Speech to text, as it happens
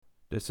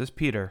This is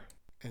Peter.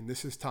 And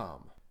this is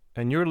Tom.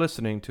 And you're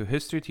listening to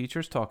History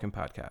Teachers Talking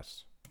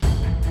Podcasts.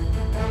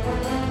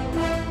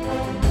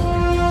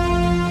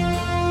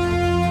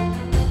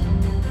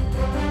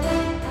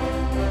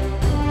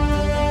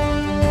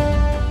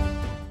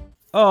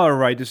 All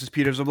right, this is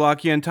Peter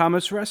Zablocki and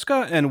Thomas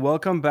Reska, and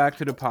welcome back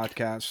to the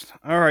podcast.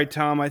 All right,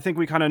 Tom, I think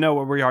we kind of know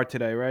where we are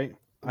today, right?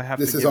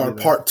 This is our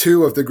part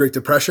 2 of the Great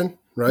Depression,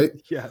 right?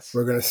 Yes.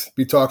 We're going to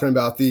be talking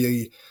about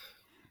the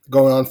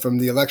going on from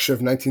the election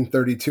of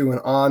 1932 and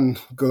on,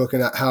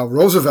 looking at how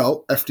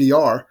Roosevelt,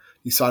 FDR,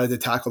 decided to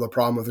tackle the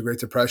problem of the Great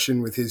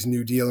Depression with his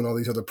New Deal and all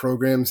these other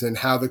programs, and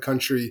how the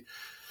country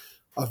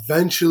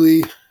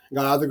eventually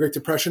got out of the Great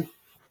Depression.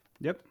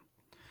 Yep.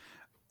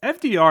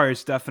 FDR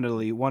is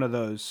definitely one of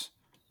those,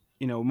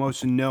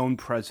 most known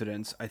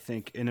presidents, I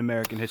think, in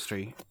American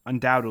history.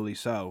 Undoubtedly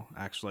so,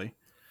 actually.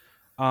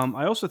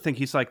 I also think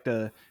he's like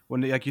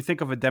when you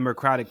think of a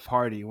Democratic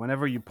Party,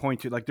 whenever you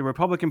point to, like, the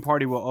Republican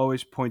Party will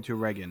always point to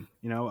Reagan,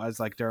 as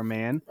like their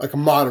man. Like a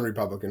modern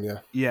Republican, yeah.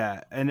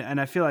 Yeah,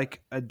 and I feel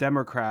like a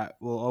Democrat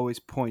will always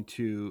point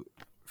to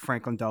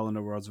Franklin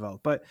Delano Roosevelt.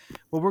 But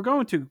what we're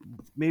going to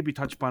maybe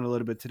touch upon a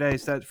little bit today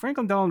is that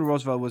Franklin Delano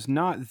Roosevelt was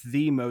not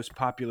the most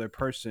popular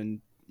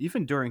person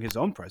even during his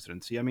own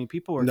presidency. I mean,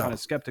 people were kind of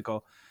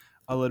skeptical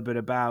a little bit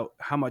about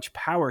how much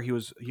power he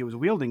was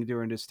wielding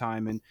during this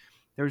time. And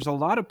there's a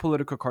lot of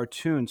political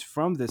cartoons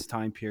from this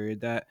time period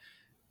that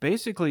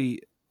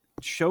basically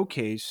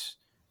showcase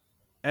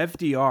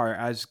FDR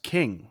as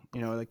king,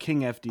 the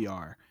King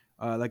FDR,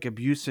 like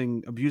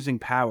abusing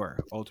power,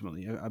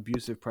 ultimately,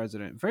 abusive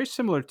president. Very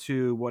similar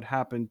to what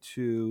happened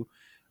to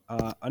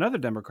another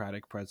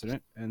Democratic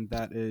president, and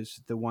that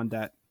is the one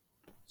that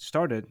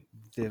started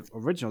the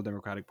original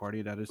Democratic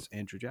Party, that is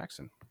Andrew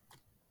Jackson.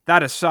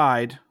 That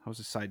aside, that was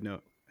a side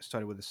note. I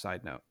started with a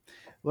side note.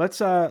 Let's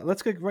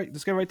get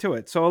right to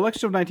it. So,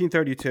 election of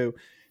 1932,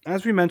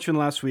 as we mentioned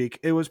last week,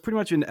 it was pretty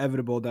much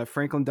inevitable that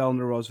Franklin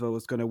Delano Roosevelt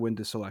was going to win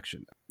this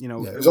election. It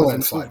was a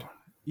landslide.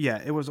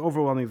 It was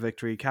overwhelming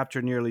victory.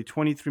 Captured nearly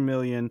 23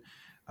 million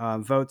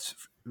votes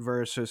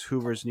versus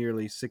Hoover's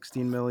nearly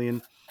 16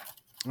 million.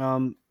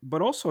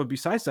 But also,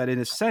 besides that, in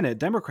the Senate,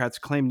 Democrats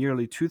claimed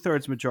nearly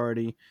 2/3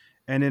 majority.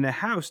 And in the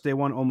House, they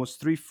won almost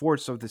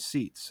 3/4 of the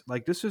seats.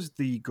 Like, this is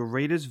the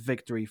greatest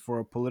victory for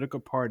a political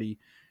party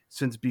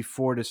since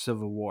before the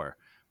Civil War.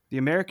 The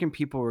American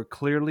people were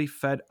clearly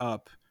fed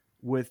up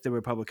with the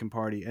Republican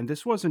Party. And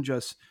this wasn't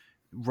just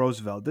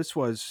Roosevelt. This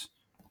was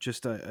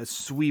just a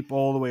sweep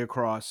all the way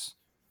across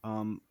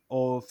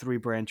all two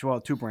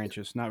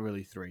branches, not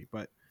really three,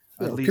 but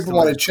at least people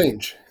wanted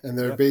change. And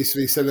they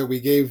basically said that we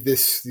gave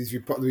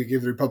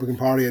the Republican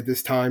Party at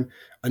this time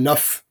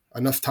enough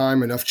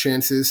time, enough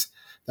chances.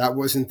 That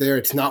wasn't there.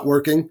 It's not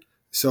working.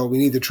 So we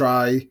need to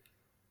try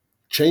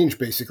change,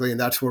 basically. And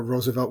that's what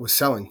Roosevelt was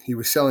selling. He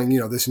was selling,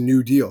 this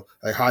New Deal.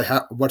 Like,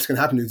 what's going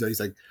to happen to you? He's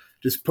like,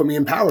 just put me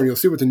in power and you'll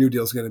see what the New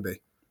Deal is going to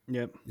be.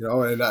 Yep.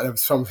 And that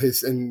was some of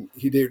his, and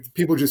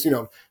people just,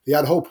 they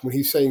had hope when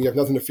he's saying you have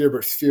nothing to fear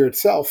but fear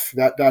itself.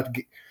 That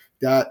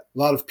a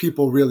lot of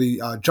people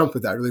really jumped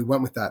with that, really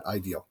went with that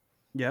ideal.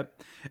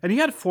 Yep. And he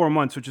had 4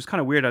 months, which is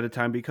kind of weird at the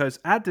time, because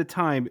at the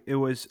time it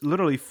was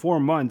literally 4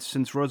 months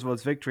since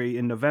Roosevelt's victory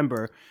in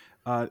November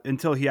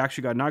until he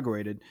actually got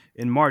inaugurated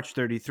in March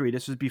 33.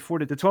 This was before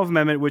the 12th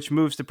Amendment, which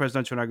moves the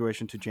presidential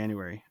inauguration to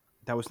January.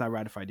 That was not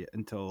ratified yet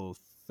until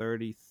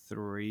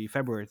February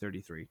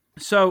 33.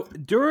 So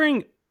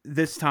during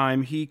this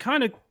time, he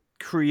kind of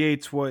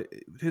creates what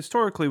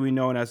historically we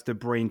know as the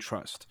brain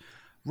trust.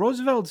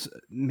 Roosevelt's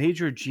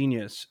major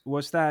genius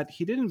was that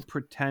he didn't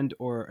pretend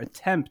or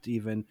attempt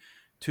even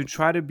to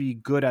try to be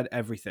good at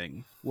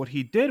everything. What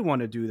he did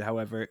want to do,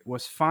 however,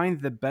 was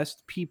find the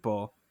best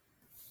people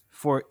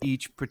for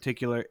each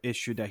particular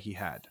issue that he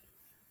had.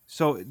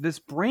 So this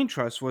brain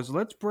trust was,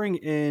 let's bring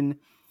in,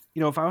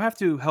 if I have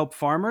to help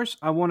farmers,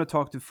 I want to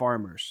talk to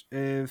farmers.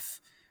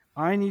 If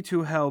I need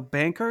to help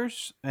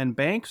bankers and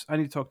banks, I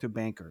need to talk to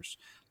bankers.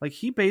 Like,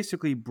 he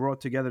basically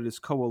brought together this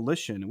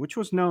coalition, which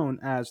was known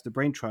as the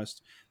Brain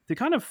Trust, to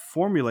kind of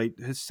formulate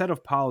his set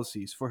of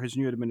policies for his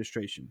new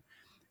administration.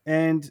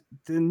 And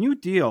the New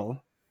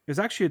Deal is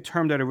actually a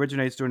term that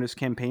originates during his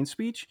campaign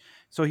speech.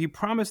 So he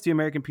promised the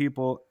American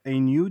people a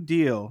new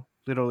deal.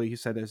 Literally, he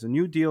said there's a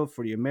new deal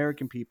for the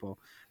American people.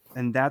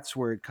 And that's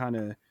where it kind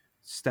of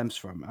stems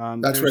from.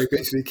 That's where it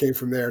basically came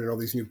from there, and all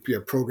these new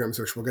programs,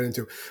 which we'll get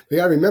into. But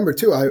yeah, I remember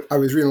too, I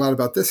was reading a lot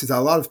about this, is that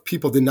a lot of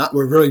people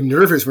were really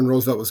nervous when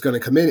Roosevelt was going to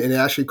come in, and it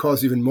actually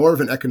caused even more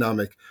of an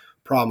economic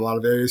problem in a lot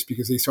of areas,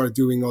 because they started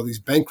doing all these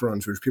bank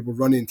runs, where people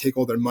run in and take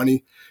all their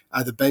money out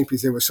of the bank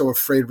because they were so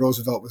afraid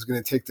Roosevelt was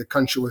going to take the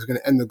country, was going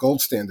to end the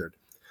gold standard.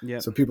 Yeah.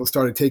 So people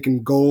started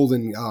taking gold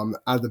and out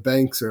of the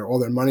banks, or all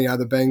their money out of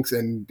the banks,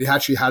 and they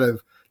actually had to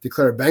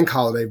declare a bank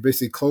holiday,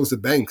 basically close the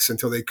banks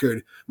until they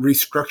could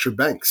restructure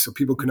banks, so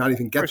people could not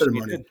even get their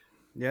money.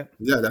 Yeah,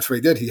 that's what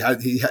he did. He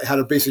had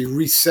to basically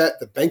reset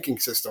the banking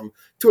system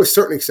to a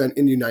certain extent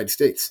in the United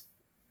States.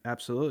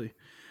 Absolutely.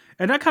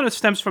 And that kind of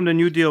stems from the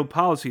New Deal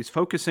policies,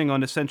 focusing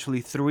on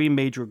essentially three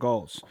major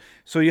goals.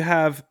 So you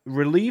have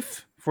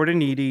relief for the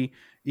needy,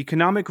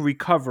 economic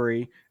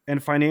recovery,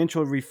 and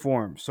financial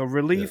reform. So Yeah.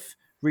 relief,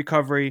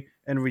 recovery,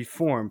 and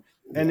reform.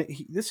 Yeah. And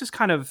this is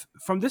kind of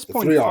from this The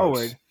point three R's.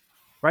 forward,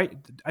 right?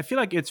 I feel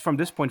like it's from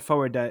this point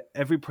forward that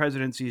every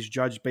presidency is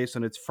judged based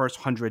on its first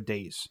 100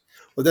 days.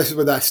 Well, this is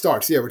where that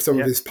starts. Yeah, with some of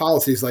Yep. his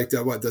policies, like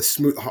the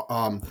Smooth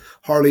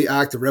Harley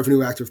Act, the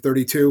Revenue Act of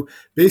 '32,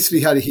 basically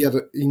he had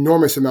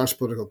enormous amounts of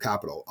political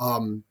capital.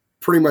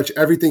 Pretty much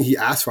everything he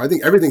asked for. I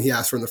think everything he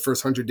asked for in the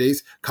first 100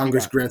 days, He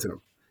Congress got. granted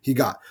him. He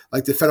got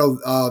like the Federal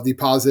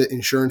Deposit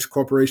Insurance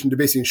Corporation to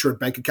basically insure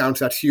bank accounts.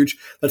 That's huge.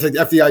 That's like the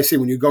FDIC.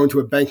 When you go into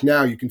a bank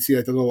now, you can see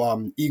like the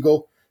little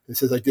eagle. It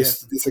says like Yeah.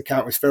 this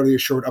account was fairly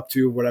assured up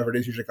to whatever it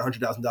is, usually like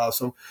 $100,000.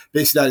 So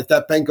basically, that if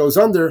that bank goes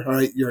under, all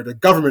right, you're the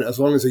government. As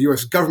long as the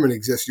U.S. government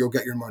exists, you'll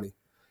get your money,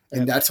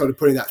 and Yep. that's sort of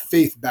putting that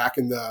faith back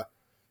in the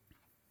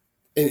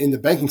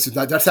banking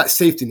system. That's that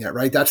safety net,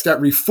 right? That's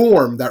that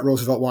reform that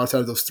Roosevelt wants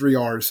out of those three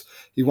R's.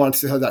 He wants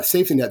to have that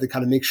safety net to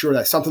kind of make sure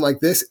that something like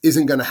this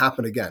isn't going to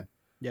happen again.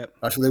 Yep.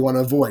 That's what they want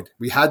to avoid.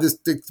 We had this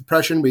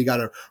depression. We got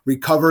to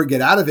recover,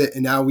 get out of it,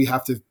 and now we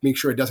have to make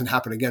sure it doesn't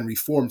happen again.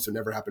 Reform so it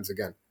never happens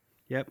again.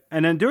 Yep.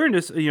 And then during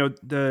this,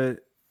 the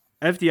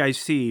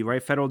FDIC,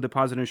 right, Federal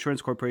Deposit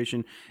Insurance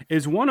Corporation,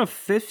 is one of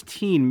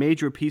 15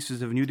 major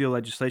pieces of New Deal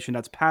legislation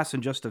that's passed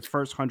in just the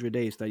first 100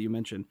 days that you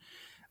mentioned.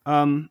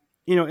 And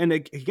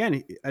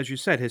again, as you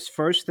said, his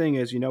first thing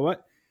is, you know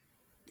what?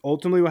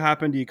 Ultimately, what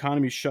happened? The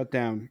economy shut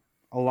down.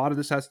 A lot of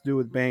this has to do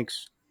with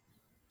banks.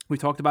 We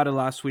talked about it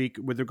last week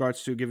with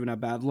regards to giving out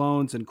bad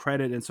loans and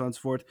credit and so on and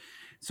so forth.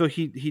 So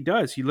he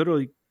does. He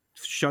literally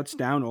shuts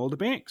down all the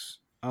banks.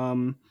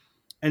 And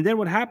then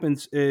what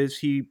happens is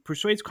he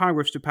persuades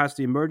Congress to pass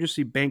the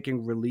Emergency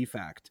Banking Relief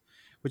Act,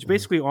 which Mhm.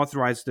 basically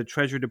authorized the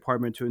Treasury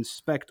Department to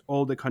inspect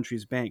all the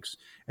country's banks.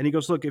 And he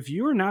goes, look, if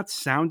you're not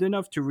sound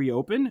enough to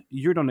reopen,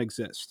 you don't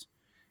exist.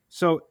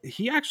 So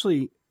he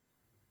actually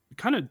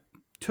kind of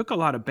took a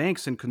lot of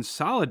banks and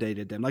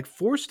consolidated them, like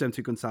forced them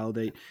to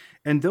consolidate.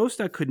 And those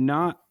that could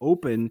not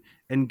open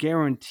and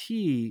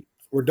guarantee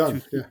We're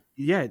done. to keep, Yeah.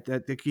 yeah,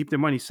 that they keep their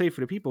money safe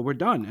for the people, we're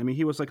done. I mean,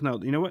 he was like, no,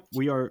 you know what?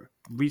 We are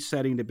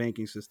resetting the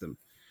banking system.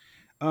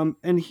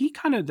 And he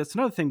kind of, that's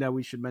another thing that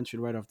we should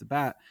mention right off the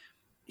bat.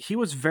 He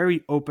was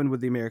very open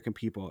with the American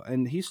people.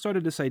 And he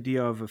started this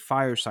idea of a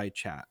fireside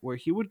chat where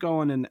he would go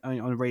on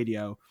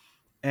radio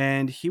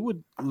and he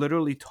would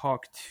literally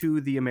talk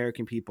to the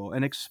American people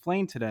and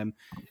explain to them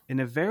in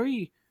a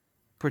very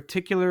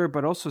particular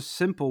but also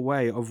simple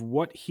way of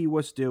what he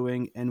was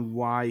doing and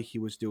why he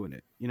was doing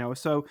it.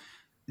 So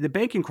the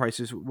banking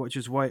crisis, which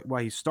is why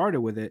he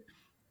started with it,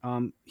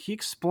 he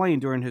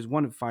explained during his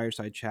one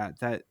fireside chat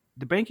that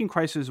the banking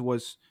crisis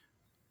was,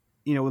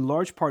 in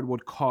large part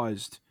what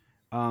caused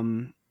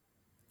um,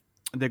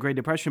 the Great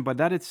Depression, but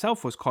that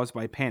itself was caused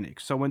by panic.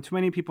 So when too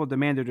many people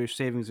demanded their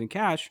savings in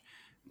cash,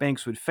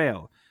 banks would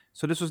fail.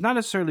 So this was not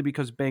necessarily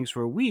because banks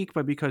were weak,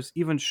 but because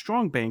even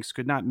strong banks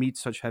could not meet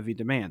such heavy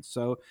demands.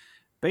 So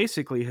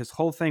basically, his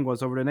whole thing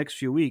was over the next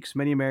few weeks,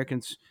 many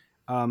Americans,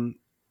 um,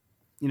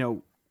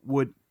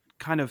 would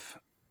kind of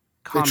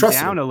They calm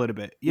trusted down him. a little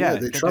bit. Yeah, Yeah,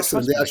 they that trusted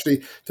him. They trusted him.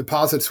 actually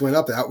deposits went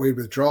up, they outweighed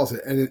withdrawals,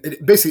 and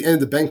it basically ended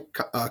the bank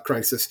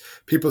crisis.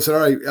 People said,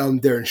 "All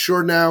right, they're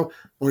insured now.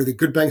 Only the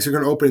good banks are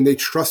going to open." And they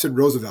trusted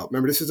Roosevelt.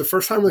 Remember, this is the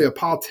first time really a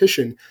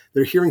politician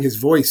they're hearing his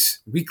voice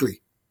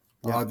weekly.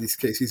 Yep. These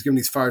cases, he's giving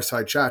these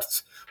fireside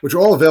chats, which are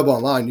all available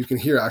online. You can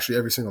hear actually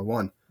every single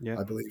one, Yep.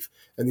 I believe.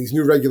 And these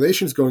new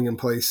regulations going in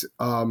place,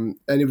 and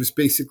it was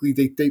basically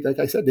they like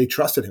I said, they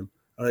trusted him.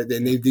 All right, and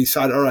Yep. they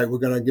decided, all right, we're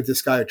going to give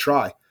this guy a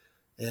try,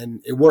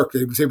 and it worked.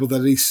 He was able to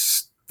at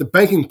least the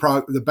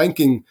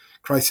banking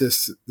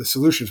crisis, the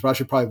solutions were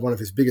actually probably one of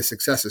his biggest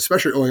successes,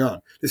 especially early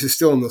on. This is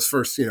still in those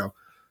first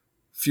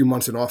few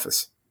months in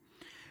office.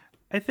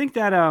 I think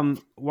that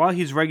while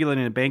he's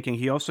regulating the banking,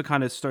 he also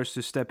kind of starts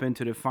to step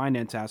into the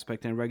finance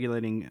aspect and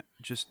regulating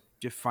just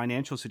the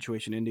financial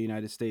situation in the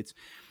United States.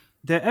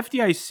 The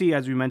FDIC,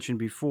 as we mentioned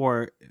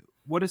before,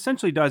 what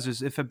essentially does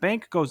is if a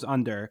bank goes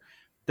under,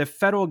 the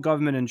federal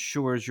government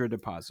insures your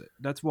deposit.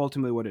 That's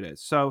ultimately what it is.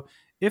 So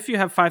if you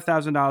have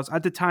 $5,000,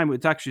 at the time,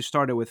 it actually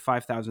started with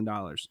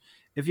 $5,000.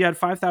 If you had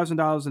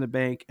 $5,000 in a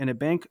bank and a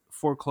bank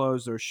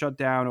foreclosed or shut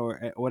down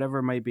or whatever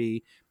it might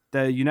be,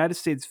 the United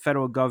States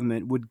federal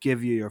government would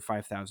give you your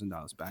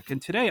 $5,000 back.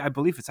 And today, I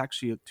believe it's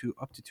actually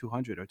up to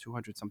 200 or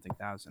 200 something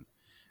thousand.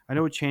 I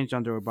know it changed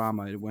under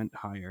Obama; it went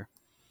higher.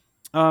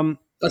 Um,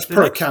 That's the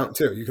per next account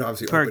too. You can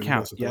obviously Per open account,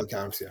 multiple yep.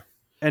 accounts. Yeah.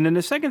 And then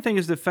the second thing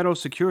is the Federal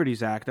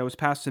Securities Act that was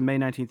passed in May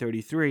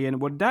 1933.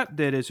 And what that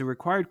did is it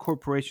required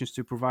corporations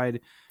to provide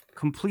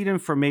complete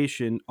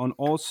information on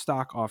all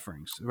stock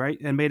offerings, right?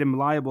 And made them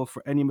liable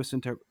for any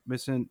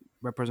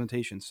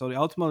misrepresentation. So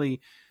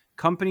ultimately,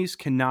 companies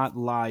cannot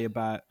lie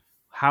about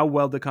how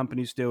well the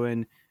company's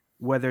doing,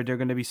 whether they're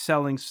going to be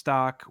selling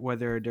stock,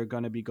 whether they're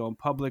going to be going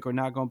public or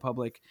not going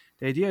public.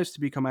 The idea is to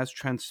become as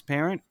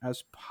transparent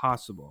as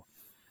possible.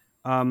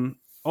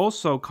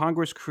 Also,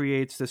 Congress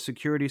creates the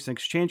Securities and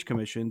Exchange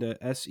Commission, the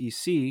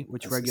SEC,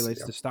 which SEC. regulates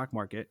Yeah. the stock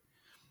market.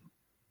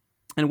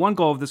 And one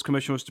goal of this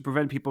commission was to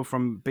prevent people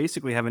from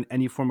basically having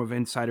any form of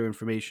insider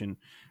information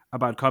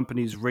about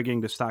companies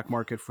rigging the stock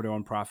market for their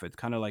own profit,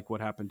 kind of like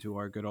what happened to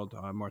our good old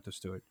Martha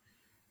Stewart.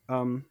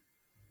 Um,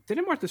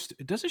 didn't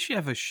doesn't she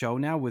have a show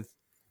now with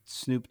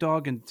Snoop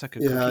Dogg, and it's like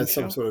a Yeah, cooking it's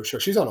some show? sort of show.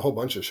 She's on a whole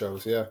bunch of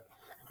shows. Yeah,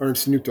 her and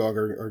Snoop Dogg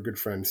are good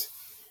friends.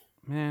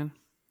 Man,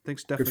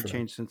 things Good definitely for them.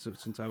 changed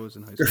since I was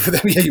in high Good for school.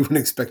 them. Yeah, you wouldn't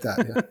expect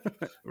that.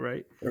 Yeah,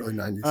 Right. early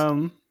 '90s.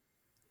 Um,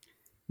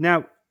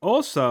 Now,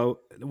 also,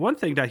 one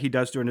thing that he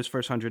does during his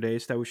first 100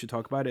 days that we should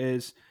talk about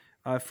is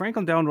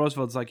Franklin Delano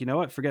Roosevelt's like, you know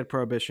what? Forget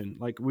prohibition.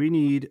 Like, we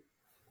need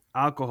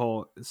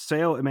alcohol,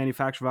 sale and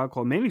manufacture of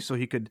alcohol, mainly so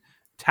he could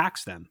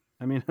tax them.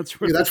 I mean,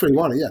 that's Yeah, really that's what he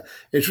wanted. Yeah,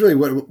 it's really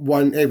what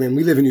one. Hey, man,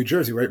 we live in New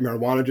Jersey, right?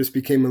 Marijuana just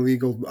became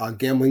illegal.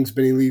 Gambling's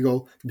been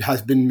illegal.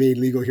 Has been made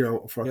legal here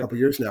for a yep, couple of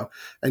years now,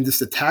 and just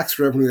the tax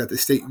revenue that the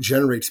state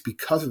generates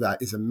because of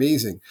that is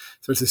amazing.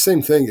 So it's the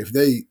same thing.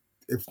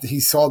 If he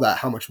saw that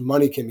how much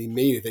money can be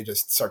made if they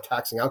just start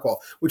taxing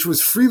alcohol, which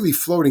was freely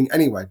floating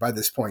anyway by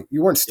this point.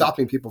 You weren't yep,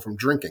 stopping people from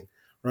drinking,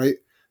 right?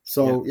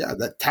 yep. So yeah,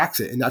 that tax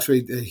it, and that's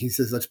why he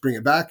says let's bring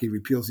it back. He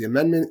repeals the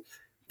amendment,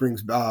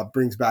 brings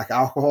back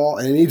alcohol,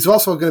 and he's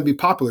also going to be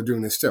popular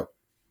doing this too.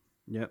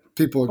 Yep.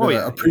 People are Oh going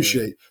to yeah, yeah, yeah.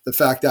 appreciate the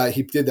fact that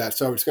he did that,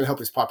 so it's going to help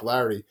his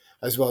popularity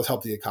as well as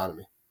help the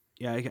economy.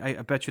 Yeah,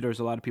 I bet you there was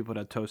a lot of people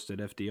that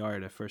toasted FDR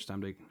the first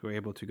time they were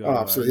able to go Oh, to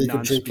a absolutely, he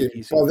could drink it.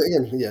 non-speakeasy. Well,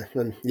 again, yeah,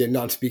 and, yeah,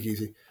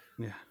 non-speakeasy.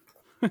 Yeah.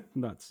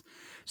 Nuts.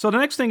 So the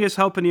next thing is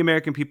helping the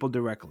American people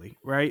directly,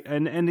 right?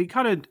 And he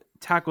kind of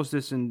tackles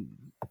this in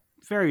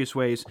various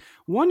ways.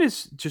 One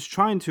is just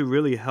trying to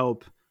really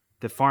help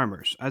the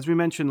farmers. As we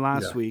mentioned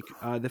last Yeah, week,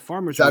 the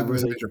farmers were that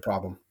was a really major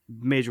problem.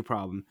 major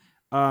problem.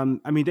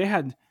 I mean, they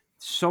had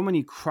so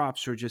many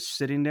crops were just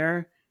sitting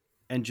there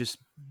and just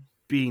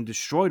being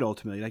destroyed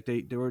ultimately. Like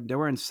they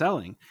weren't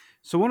selling.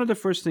 So one of the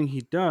first thing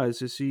he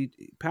does is he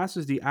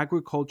passes the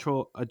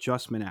Agricultural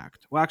Adjustment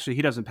Act. Well, actually,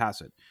 he doesn't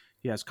pass it.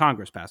 He has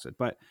Congress pass it.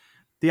 But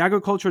the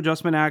Agricultural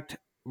Adjustment Act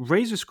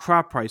raises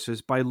crop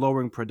prices by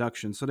lowering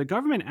production. So the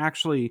government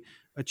actually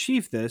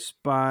achieved this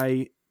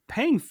by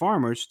paying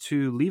farmers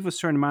to leave a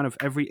certain amount of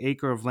every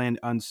acre of land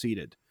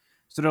unseeded.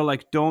 So they're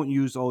like, don't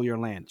use all your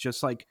land,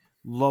 just like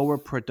lower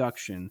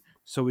production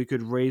so we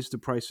could raise the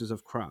prices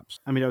of crops.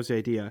 I mean, that was the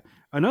idea.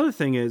 Another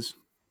thing is,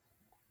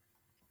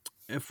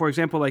 for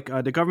example, like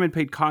the government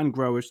paid cotton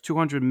growers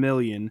 200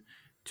 million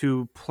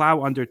to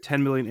plow under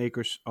 10 million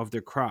acres of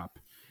their crop.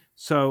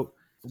 So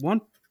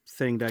one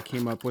thing that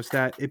came up was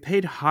that it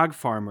paid hog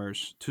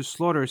farmers to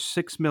slaughter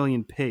 6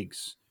 million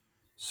pigs.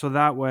 So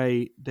that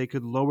way they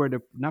could lower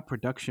the not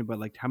production, but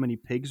like how many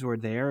pigs were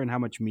there and how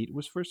much meat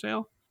was for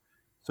sale.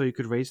 So you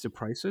could raise the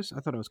prices. I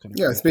thought it was kind of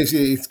Yeah, it's cool.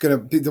 basically it's going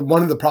to be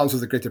one of the problems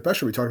with the Great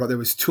Depression we talked about. There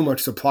was too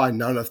much supply,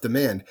 not enough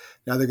demand.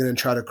 Now they're going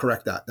to try to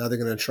correct that. Now they're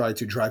going to try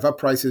to drive up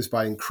prices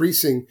by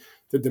increasing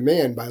the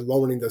demand by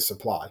lowering the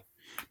supply.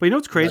 But you know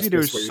what's And crazy? that's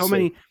There's basically what you so see.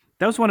 many.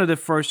 That was one of the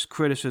first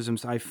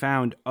criticisms I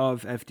found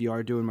of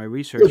FDR doing my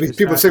Yeah, research. because Is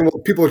people are that saying,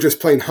 well, people are just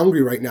plain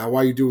hungry right now.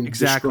 Why are you doing exactly,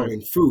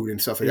 destroying food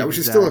and stuff like that? Which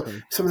is still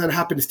exactly. something that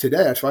happens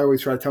today. That's why I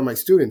always try to tell my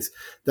students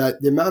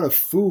that the amount of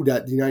food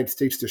that the United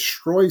States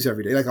destroys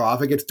every day, like a lot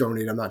of it gets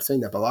donated. I'm not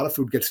saying that, but a lot of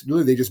food gets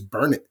literally they just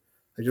burn it.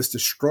 They just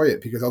destroy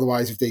it because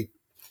otherwise,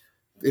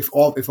 if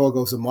all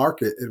goes to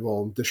market, it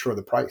will destroy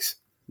the price.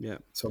 Yeah,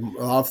 So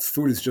a lot of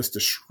food is just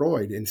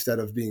destroyed instead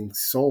of being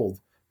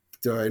sold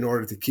in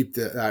order to keep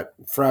that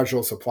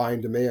fragile supply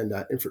and demand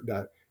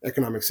that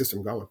economic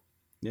system going.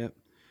 yeah.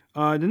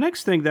 The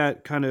next thing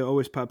that kind of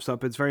always pops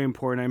up, it's very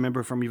important. I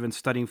remember from even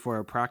studying for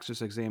a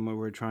praxis exam when we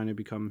were trying to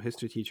become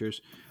history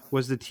teachers,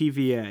 was the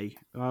TVA.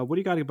 What do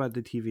you got about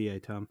the TVA,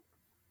 Tom?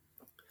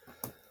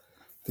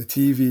 The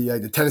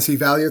the Tennessee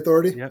Valley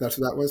Authority, Yep, that's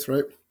what that was,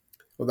 right?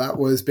 Well, that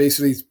was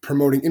basically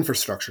promoting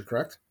infrastructure,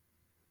 correct?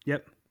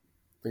 yep,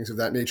 Things of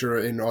that nature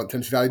in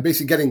Tennessee Valley,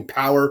 basically getting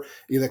power,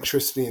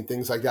 electricity, and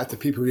things like that to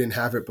people who didn't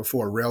have it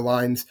before. Rail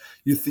lines,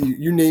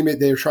 you name it,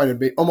 they were trying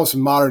to almost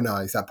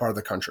modernize that part of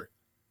the country.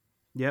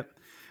 yep.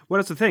 Well,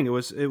 that's the thing. It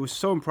was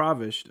so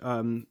impoverished,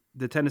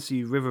 the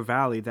Tennessee River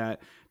Valley,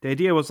 that the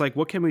idea was like,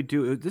 what can we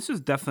do? This is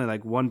definitely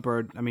like one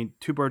bird. I mean,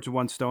 two birds with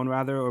one stone,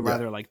 rather, or Yeah,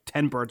 rather, like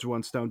 10 birds with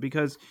one stone.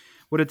 Because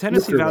what the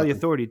Tennessee nuclear Valley weapon.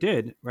 Authority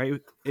did,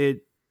 right?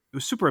 It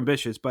was super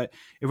ambitious, but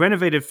it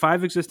renovated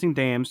 5 existing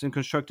dams and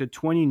constructed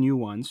 20 new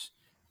ones.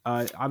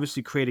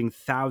 Obviously, creating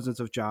thousands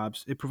of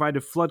jobs. It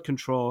provided flood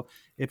control.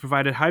 It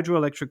provided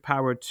hydroelectric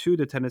power to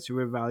the Tennessee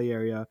River Valley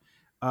area.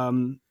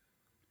 Um,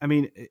 I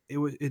mean,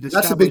 it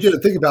That's the big deal to established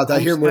think about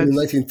that here in the homesteads.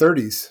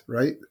 1930s,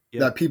 right?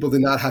 Yep, That people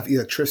did not have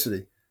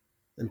electricity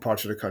in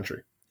parts of the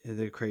country,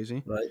 they're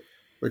crazy. right?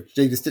 But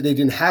they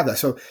didn't have that.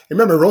 So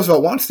remember,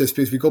 Roosevelt wants this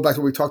because we go back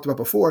to what we talked about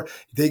before.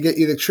 They get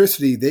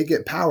electricity, they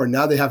get power.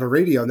 Now they have a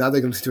radio. Now they're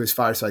going to listen to his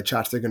fireside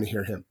chats. They're going to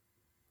hear him.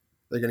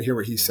 They're going to hear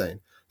what he's Yeah, saying.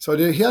 So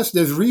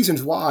there's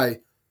reasons why.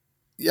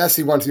 Yes,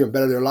 he wants to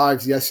better their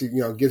lives. Yes, he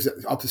gives it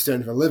up the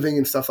standard of living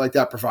and stuff like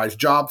that. Provides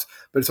jobs,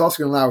 but it's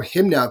also going to allow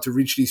him now to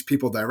reach these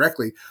people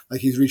directly,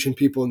 like he's reaching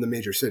people in the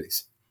major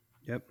cities.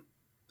 yep,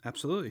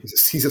 absolutely.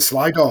 He's a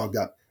sly dog,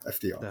 that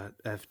FDR. That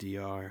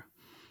FDR.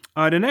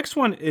 The next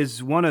one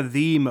is one of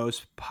the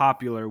most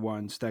popular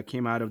ones that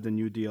came out of the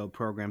New Deal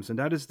programs, and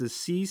that is the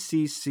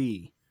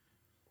CCC,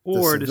 The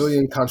or this.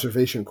 Civilian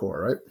Conservation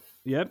Corps, right?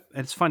 Yep,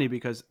 and it's funny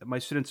because my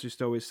students used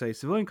to always say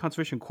Civilian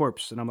Conservation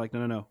Corps, and I'm like, no,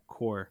 no, no,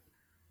 Corps,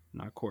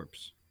 not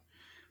corpse.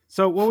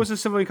 So, what was the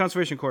Civilian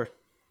Conservation Corps?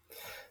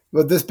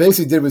 What this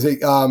basically did was it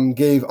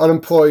gave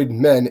unemployed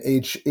men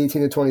age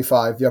 18 to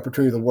 25 the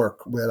opportunity to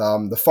work with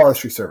the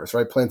Forestry Service,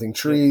 right? Planting Yep,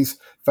 trees,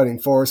 fighting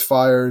forest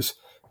fires,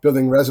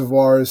 building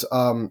reservoirs.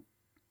 And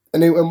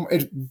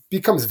it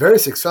becomes very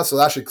successful.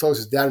 It actually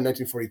closes down in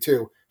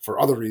 1942 for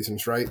other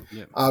reasons, right?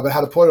 yep, But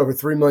had deployed over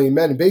 3 million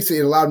men. And basically,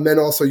 it allowed men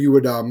also, you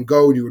would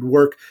go, you would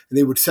work, and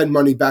they would send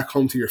money back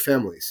home to your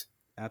families.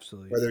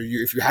 absolutely. Whether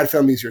if you had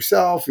families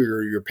yourself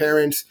or your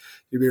parents,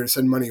 you'd be able to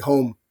send money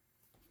home.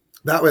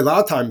 That way, a lot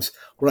of times,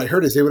 what I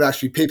heard is they would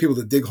actually pay people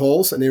to dig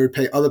holes, and they would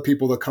pay other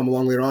people to come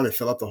along later on and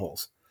fill up the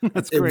holes.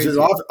 That's It was just,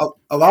 crazy.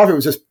 a lot of it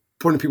was just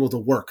putting people to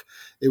work.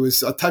 It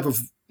was a type of,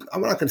 I'm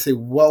not going to say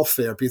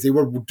welfare because they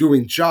were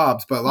doing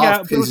jobs, but a lot Yeah,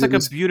 of but it was cases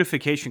like a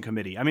beautification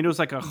committee. I mean, it was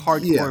like a yeah,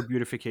 hardcore it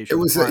beautification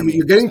was army.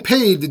 you're getting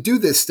paid to do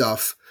this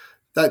stuff,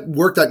 that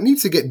work that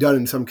needs to get done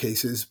in some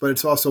cases, but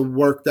it's also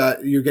work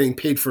that you're getting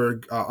paid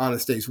for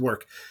honest day's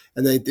work.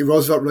 And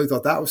Roosevelt really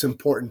thought that was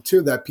important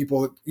too, that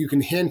people, you can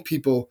hand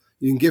people,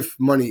 you can give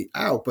money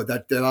out, but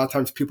that a lot of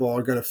times people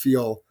are going to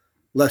feel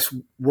less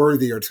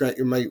worthy, or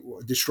it might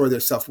destroy their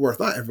self-worth.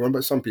 Not everyone,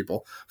 but some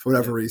people, for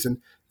whatever Yep,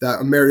 reason.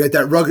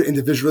 That rugged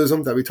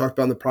individualism that we talked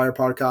about in the prior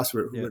podcast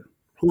with yep.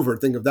 Hoover,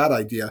 think of that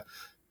idea.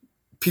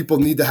 People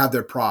need to have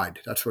their pride.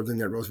 That's one thing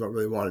that Roosevelt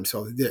really wanted.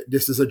 So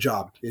this is a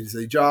job. It is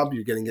a job.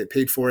 You're getting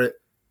paid for it,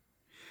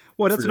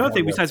 Well, for that's your another hard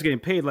thing work. besides getting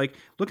paid. Like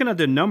looking at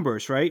the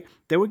numbers, right?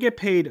 They would get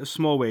paid a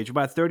small wage,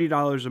 about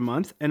 $30 a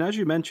month, and as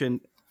you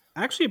mentioned,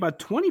 actually about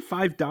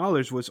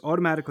 $25 was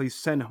automatically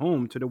sent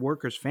home to the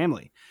worker's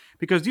family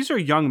because these are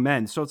young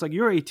men. So it's like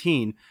you're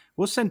 18,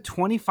 we'll send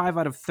 25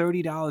 out of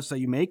 $30 that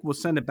you make, we'll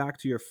send it back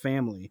to your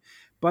family.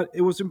 But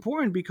it was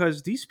important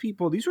because these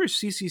people, these were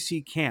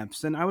CCC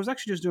camps, and I was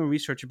actually just doing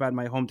research about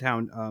my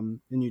hometown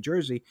in New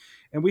Jersey,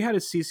 and we had a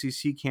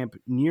CCC camp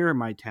near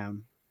my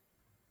town,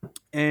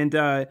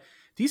 and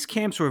these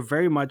camps were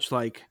very much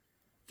like,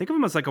 think of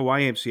them as like a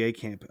YMCA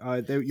camp.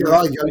 Yeah, a You're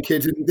lot of young like,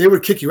 kids, they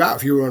would kick you out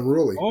if you were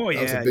unruly. oh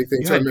That was a yeah, big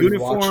thing. you So I had remember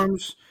watching.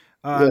 uniforms,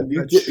 Yeah, if you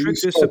had you strict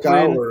spoke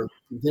out discipline. or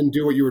didn't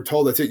do what you were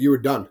told, that's it. You were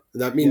done.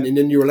 Yep, And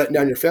then you were letting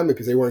down your family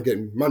because they weren't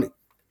getting money.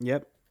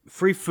 yep.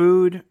 Free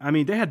food. I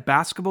mean, they had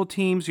basketball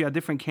teams. You had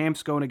different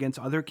camps going against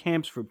other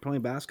camps for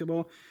playing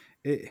basketball.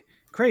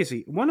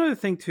 Crazy. One other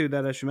thing too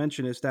that I should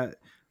mention is that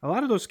a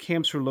lot of those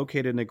camps were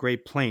located in the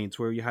Great Plains,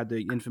 where you had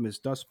the infamous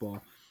Dust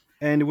Bowl.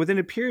 And within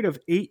a period of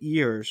 8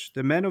 years,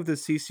 the men of the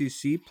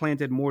CCC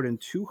planted more than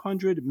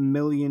 200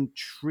 million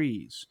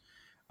trees.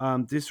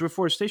 This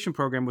reforestation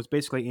program was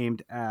basically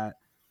aimed at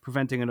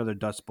preventing another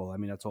Dust Bowl. I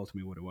mean, that's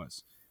ultimately what it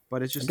was. But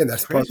Again, it's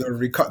that's part of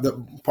crazy,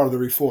 part of the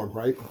reform,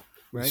 right?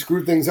 We right?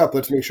 screwed things up.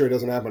 Let's make sure it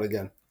doesn't happen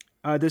again.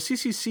 The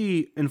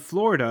CCC in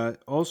Florida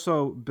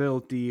also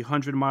built the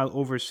 100-mile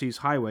overseas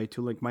highway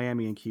to link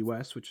Miami and Key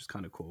West, which is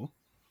kind of cool.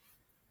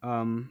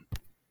 Um,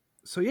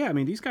 so yeah, I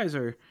mean, these guys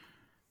are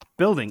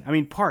building. I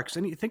mean, parks.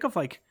 And you think of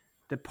like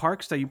the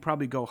parks that you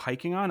probably go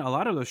hiking on. A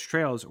lot of those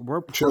trails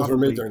were Trails were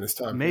made probably during this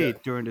time. Yeah,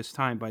 made during this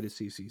time by the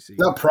CCC.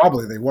 not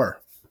probably they were.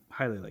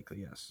 Highly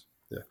likely, yes.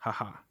 Yeah.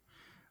 Haha.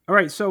 All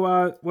right.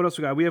 So what else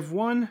we got? We have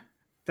one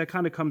that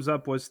kind of comes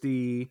up was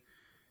the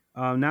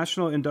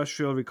National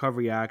Industrial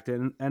Recovery Act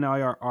and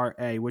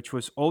NIRA, which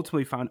was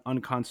ultimately found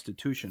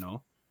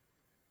unconstitutional.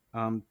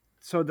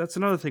 So that's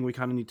another thing we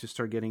kind of need to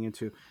start getting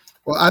into.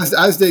 Well,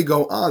 as they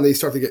go on, they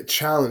start to get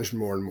challenged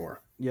more and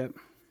more. Yep.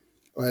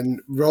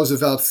 And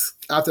Roosevelt's,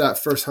 after that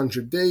first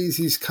 100 days,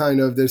 he's kind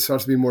of, there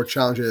starts to be more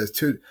challenges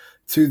to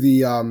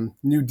the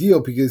New Deal,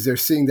 because they're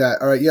seeing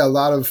that, all right, yeah, a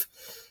lot of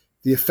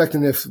the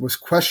effectiveness was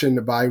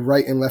questioned by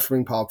right and left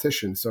wing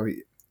politicians. So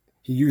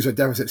he used a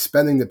deficit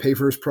spending to pay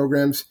for his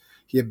programs.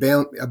 He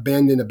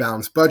abandoned a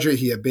balanced budget.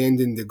 He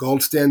abandoned the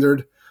gold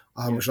standard,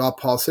 Yep. which a lot of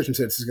politicians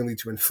said this is going to lead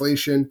to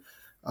inflation.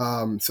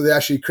 So they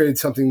actually created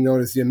something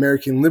known as the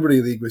American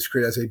Liberty League, which was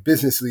created as a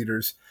business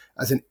leaders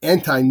as an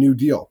anti-New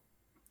Deal,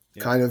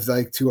 Yep. kind of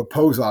like to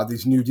oppose a lot of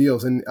these New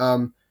Deals. And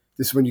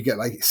this is when you get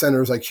like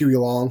senators like Huey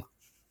Long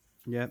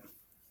Yep.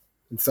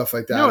 and stuff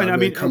like that No, and I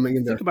really mean, coming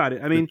in there think about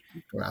it. I mean,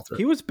 going after it.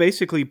 he was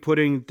basically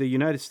putting the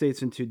United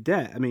States into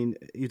debt. I mean,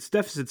 it's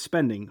deficit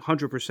spending,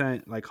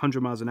 100%, like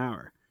 100 miles an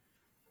hour.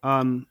 Yeah,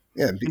 And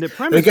the and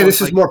premise again, was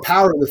this is like, more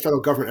power than the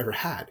federal government ever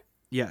had.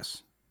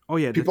 yes. Oh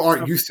yeah. People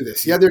aren't used to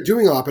this. Yeah, they're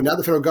doing a lot, but now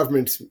the federal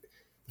government's, the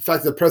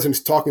fact that the president's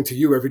talking to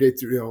you every day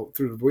through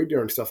through the radio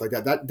and stuff like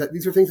that, that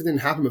these are things that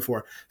didn't happen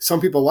before. Some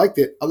people liked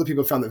it. Other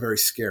people found it very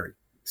scary.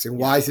 Saying,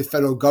 why is the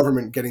federal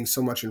government getting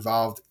so much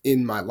involved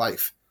in my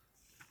life?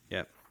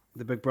 Yep.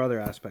 The Big Brother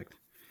aspect.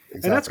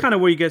 Exactly. And that's kind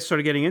of where you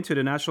started getting into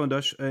the National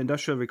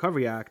Industrial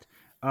Recovery Act,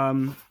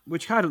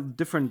 which had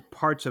different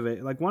parts of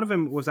it. Like one of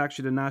them was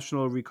actually the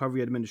National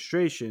Recovery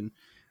Administration,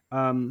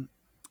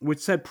 which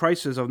set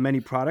prices of many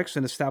products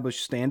and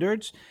established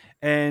standards.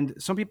 And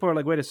some people are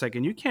like, wait a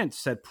second, you can't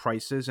set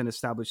prices and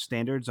establish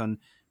standards on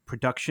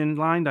production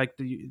line. Like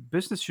the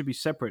business should be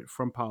separate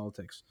from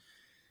politics.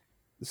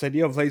 This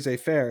idea of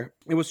laissez-faire,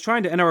 it was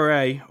trying to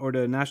NRA, or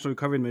the National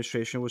Recovery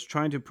Administration, was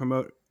trying to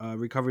promote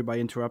recovery by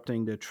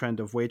interrupting the trend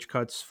of wage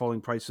cuts,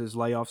 falling prices,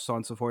 layoffs, so on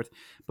and so forth.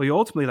 But you're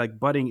ultimately like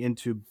butting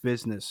into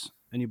business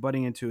and you're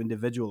butting into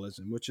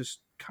individualism, which is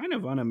kind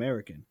of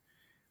un-American.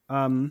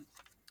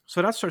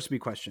 So that starts to be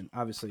questioned,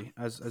 obviously,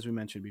 as we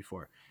mentioned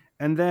before.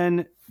 And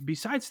then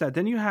besides that,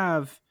 then you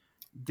have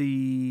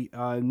the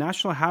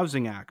National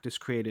Housing Act is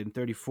created in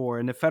 34,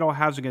 and the Federal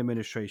Housing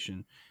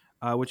Administration,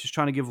 which is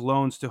trying to give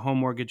loans to home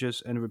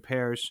mortgages and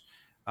repairs.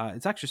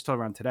 It's actually still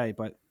around today,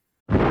 but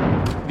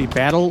the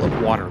Battle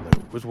of Waterloo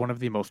was one of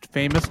the most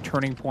famous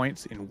turning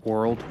points in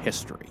world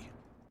history.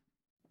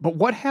 But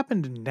what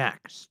happened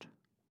next?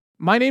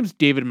 My name's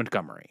David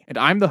Montgomery, and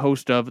I'm the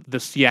host of The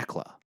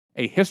Siècle,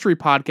 a history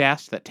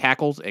podcast that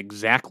tackles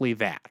exactly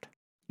that.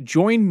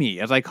 Join me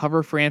as I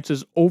cover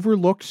France's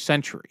overlooked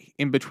century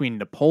in between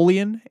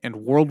Napoleon and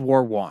World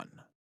War I.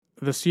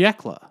 The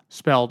Siècle,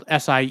 spelled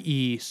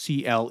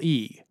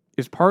Siecle,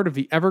 is part of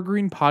the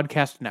Evergreen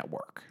Podcast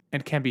Network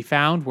and can be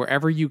found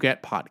wherever you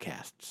get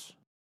podcasts.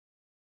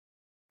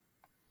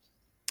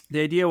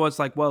 The idea was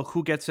like, well,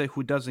 who gets it,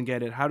 who doesn't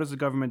get it? How does the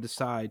government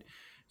decide?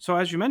 So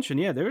as you mentioned,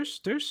 yeah, there's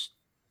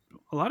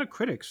a lot of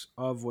critics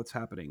of what's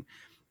happening.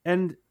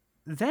 And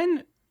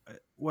then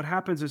what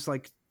happens is,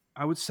 like,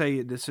 I would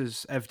say this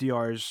is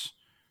FDR's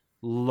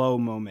low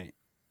moment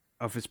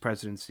of his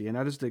presidency, and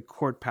that is the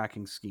court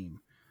packing scheme,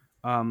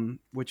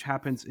 which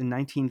happens in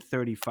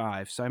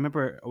 1935. So I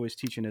remember always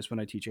teaching this when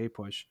I teach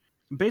APUSH.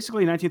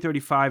 Basically, in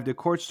 1935, the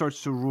court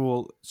starts to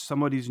rule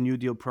some of these New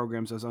Deal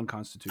programs as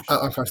unconstitutional.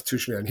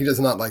 Unconstitutional, and he does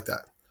not like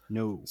that.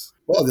 No.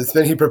 Well,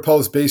 then he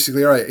proposed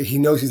basically, all right, he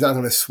knows he's not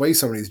going to sway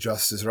some of these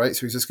justices, right?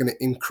 So he's just going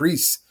to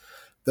increase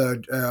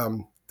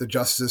the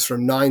justices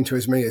from 9 to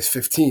as many as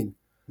 15.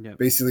 Yep.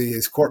 Basically,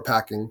 his court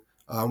packing,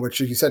 which,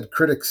 like you said,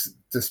 critics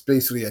just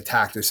basically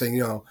attacked. They're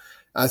saying,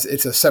 as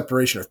it's a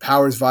separation of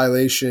powers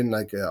violation,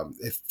 like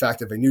in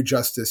fact, if a new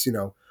justice,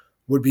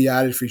 would be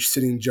added for each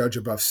sitting judge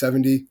above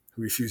 70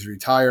 who refused to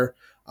retire.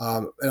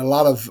 And a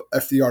lot of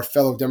FDR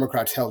fellow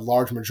Democrats held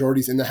large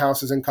majorities in the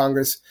houses and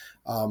Congress.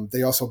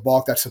 They also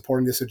balked at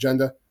supporting this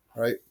agenda,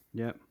 right?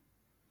 Yeah.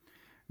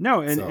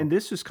 No, and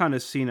this is kind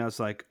of seen as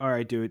like, all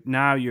right, dude,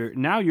 now you're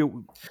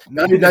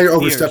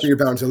overstepping your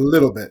bounds a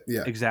little bit.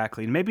 Yeah,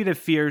 exactly. Maybe the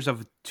fears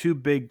of too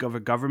big of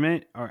a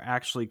government are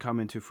actually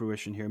coming to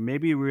fruition here.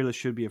 Maybe you really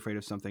should be afraid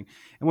of something.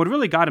 And what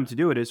really got him to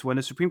do it is when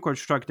the Supreme Court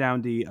struck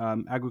down the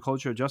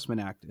Agriculture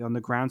Adjustment Act on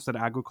the grounds that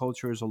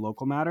agriculture is a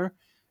local matter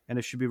and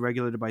it should be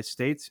regulated by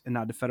states and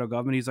not the federal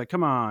government. He's like,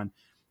 come on.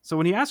 So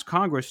when he asked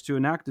Congress to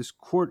enact this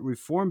court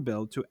reform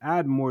bill to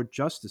add more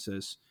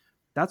justices,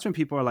 that's when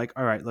people are like,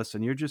 all right,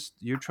 listen,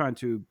 you're trying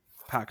to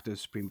pack the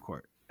Supreme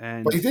Court.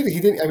 But he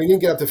didn't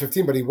get up to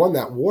 15, but he won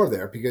that war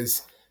there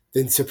because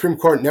the Supreme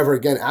Court never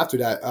again after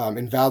that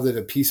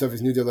invalidated a piece of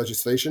his New Deal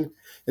legislation.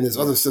 And there's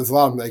a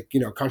lot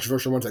of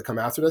controversial ones that come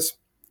after this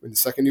in the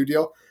second New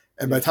Deal.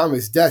 And by the time of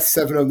his death,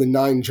 7 of the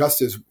 9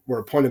 justices were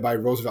appointed by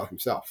Roosevelt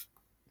himself.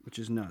 Which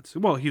is nuts.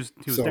 Well, he was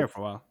there for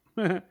a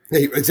while.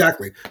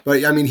 Exactly.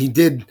 But I mean, he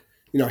did,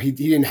 he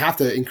didn't have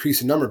to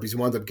increase the number because he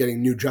wound up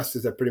getting new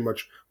justices that pretty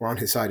much were on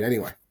his side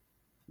anyway.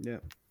 Yeah.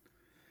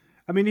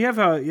 I mean, you have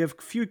a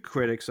few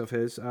critics of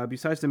his.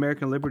 Besides the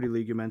American Liberty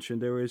League you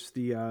mentioned, there was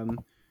the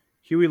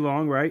Huey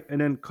Long, right? And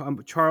then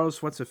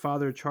Charles, what's his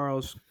father?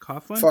 Charles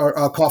Coughlin?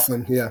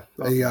 Coughlin, yeah.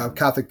 Coughlin. A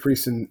Catholic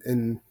priest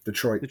in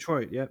Detroit.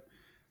 Detroit, yep.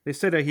 They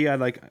said that he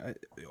had like a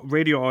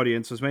radio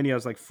audience as many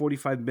as like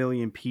 45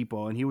 million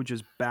people, and he would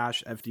just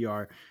bash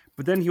FDR.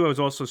 But then he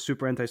was also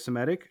super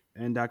anti-Semitic,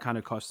 and that kind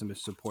of cost him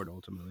his support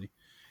ultimately.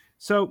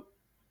 So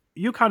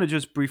you kind of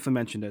just briefly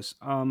mentioned this.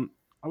 A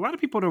lot of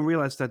people don't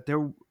realize that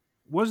there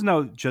was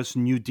no just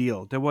New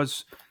Deal. There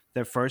was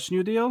their first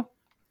New Deal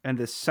and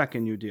the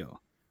second New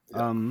Deal.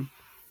 Yeah.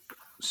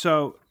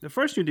 So the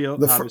first New Deal,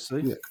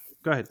 obviously.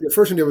 Go ahead. The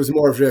first New Deal was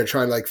more of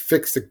trying to like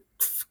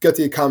get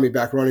the economy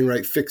back running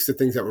right, fix the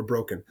things that were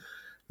broken.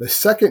 The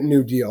second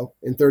New Deal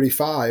in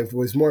 35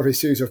 was more of a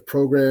series of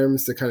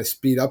programs to kind of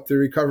speed up the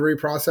recovery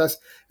process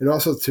and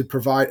also to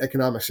provide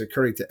economic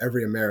security to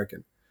every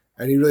American.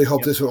 And he really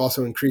hoped this would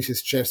also increase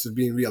his chances of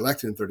being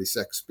reelected in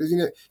 36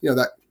 because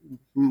that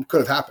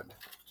could have happened.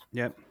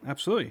 Yep,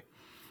 absolutely.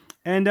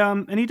 And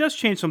he does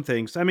change some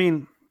things. I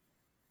mean,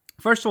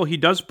 first of all, he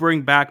does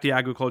bring back the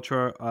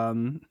Agriculture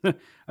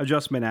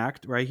Adjustment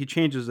Act, right? He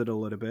changes it a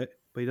little bit,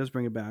 but he does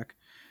bring it back.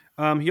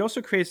 He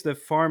also creates the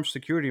Farm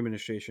Security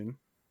Administration,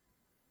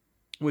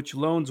 which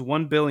loans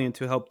 $1 billion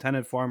to help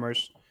tenant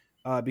farmers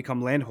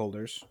become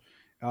landholders.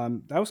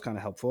 That was kind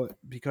of helpful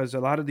because a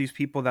lot of these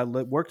people that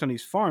worked on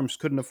these farms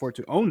couldn't afford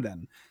to own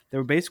them. They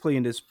were basically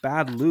in this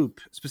bad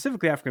loop,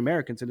 specifically African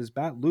Americans, in this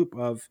bad loop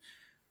of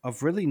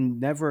really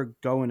never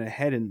going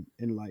ahead in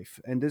life.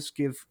 And this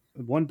give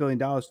 $1 billion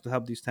to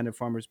help these tenant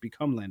farmers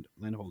become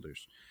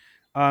landholders.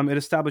 It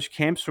established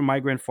camps for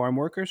migrant farm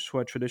workers who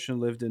had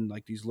traditionally lived in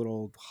like these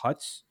little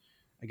huts.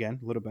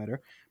 Again, a little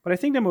better. But I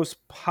think the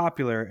most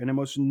popular and the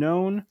most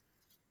known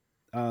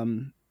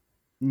um,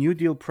 New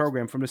Deal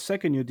program from the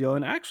second New Deal,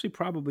 and actually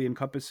probably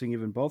encompassing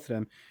even both of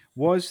them,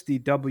 was the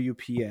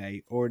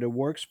WPA, or the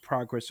Works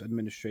Progress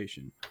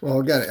Administration. Well,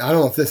 again, I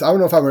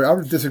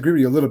would disagree with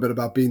you a little bit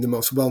about being the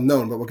most well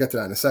known, but we'll get to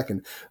that in a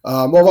second.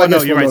 I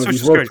guess you're one right. of these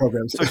Social work Security.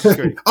 programs. Social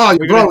Security. Oh,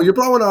 you're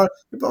blowing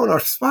our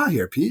spot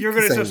here, Pete. You're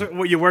gonna say,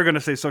 well, you were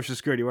gonna say Social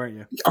Security, weren't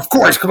you? Of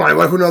course, come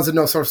on. Who knows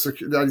no Social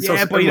Security?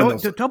 Yeah, but you know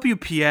what? The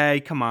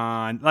WPA, come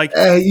on, like.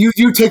 Hey,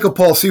 you take a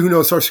poll, see who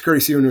knows Social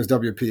Security, see who knows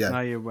WPA. No,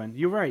 you win.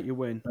 You're right. You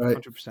win. Right.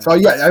 100%. So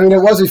yeah, I mean,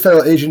 it was a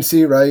federal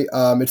agency, right?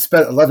 It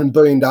spent $11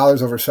 billion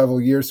over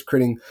several years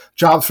creating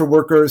jobs for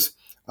workers.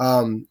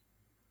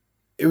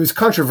 It was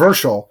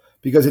controversial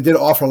because it did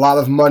offer a lot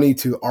of money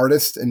to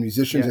artists and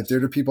musicians and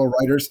theater people,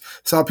 writers.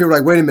 Some people were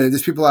like, wait a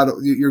minute,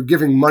 you're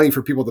giving money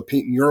for people to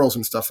paint murals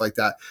and stuff like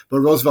that. But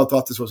Roosevelt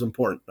thought this was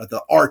important, that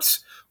the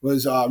arts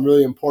was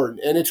really important.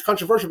 And it's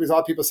controversial because a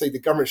lot of people say the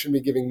government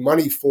shouldn't be giving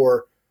money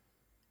for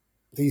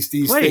these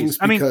things.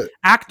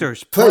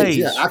 Actors, plays.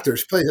 Yeah,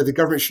 actors, plays, that the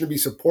government shouldn't be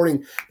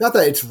supporting. Not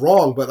that it's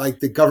wrong, but like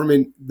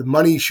the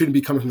money shouldn't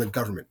be coming from the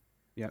government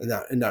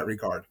in that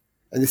regard.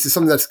 And this is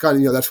something that's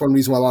kind of, that's one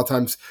reason why a lot of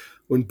times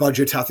when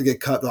budgets have to get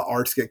cut, the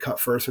arts get cut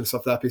first and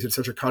stuff like that, because it's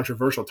such a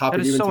controversial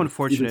topic. That is so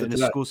unfortunate in the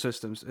school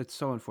systems. It's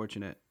so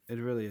unfortunate. It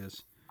really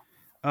is.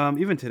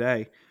 Even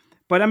today.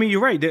 But I mean,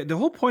 you're right. The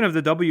whole point of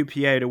the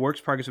WPA, the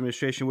Works Progress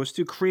Administration, was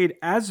to create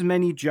as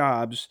many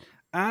jobs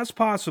as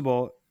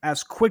possible,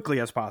 as quickly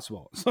as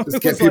possible. So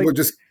just get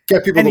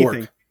people to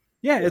work.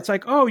 Yeah, it's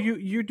like, oh,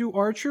 you do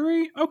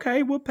archery?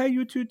 Okay, we'll pay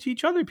you to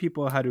teach other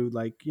people how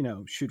to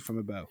shoot from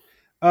a bow.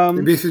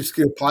 You basically just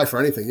can apply for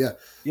anything. Yeah.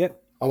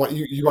 Yep. I want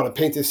you want to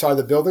paint this side of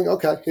the building?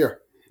 Okay,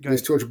 here.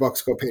 Here's $200.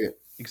 Go paint it.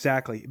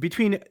 Exactly.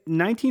 Between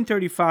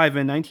 1935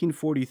 and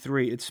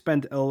 1943, it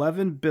spent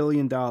 $11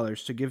 billion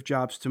to give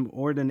jobs to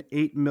more than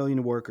 8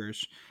 million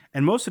workers.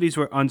 And most of these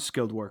were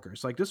unskilled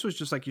workers. Like, this was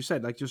just, like you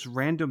said, like just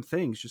random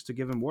things just to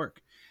give them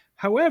work.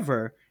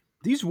 However,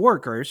 these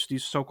workers,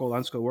 these so-called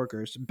unskilled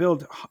workers,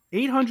 built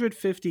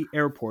 850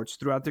 airports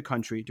throughout the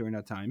country during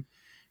that time,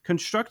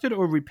 constructed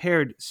or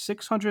repaired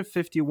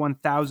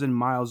 651,000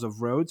 miles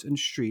of roads and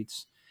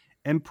streets,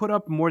 and put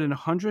up more than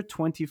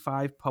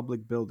 125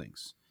 public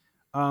buildings.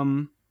 I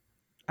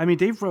mean,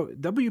 they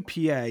wrote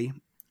WPA.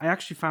 I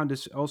actually found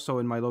this also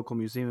in my local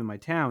museum in my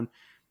town.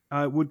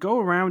 Would go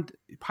around,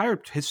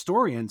 hire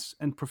historians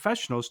and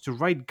professionals to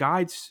write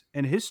guides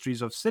and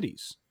histories of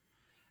cities.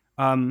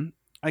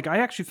 Like, I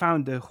actually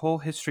found the whole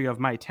history of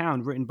my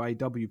town written by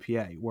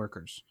WPA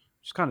workers.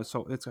 It's kind of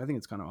I think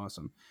it's kind of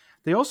awesome.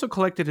 They also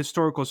collected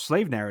historical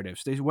slave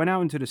narratives. They went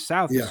out into the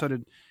South and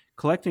started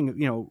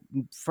collecting,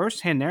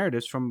 firsthand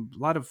narratives from a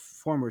lot of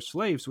former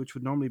slaves, which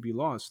would normally be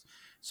lost.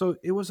 So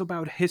it was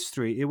about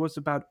history. It was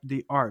about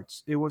the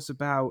arts. It was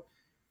about,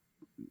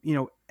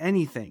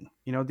 anything.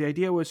 The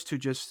idea was to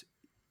just,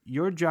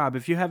 your job,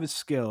 if you have a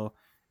skill,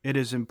 it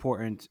is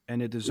important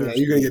and it deserves. Yeah,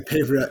 you're going to get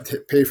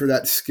paid for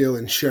that skill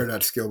and share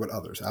that skill with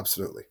others.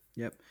 Absolutely.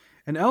 Yep.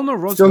 And Eleanor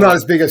Roosevelt. Still not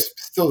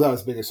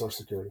as big as Social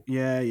Security.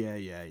 Yeah.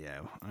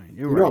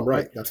 You're right. I'm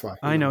right. That's why.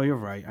 I know you're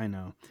right. I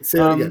know. Say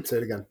it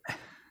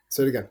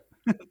again.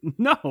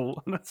 No,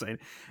 I'm not saying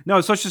it.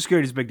 No, Social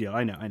Security is a big deal.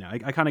 I know.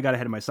 I kind of got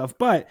ahead of myself,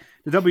 but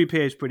the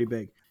WPA is pretty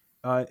big.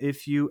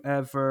 If you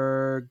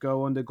ever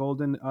go on the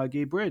Golden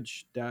Gate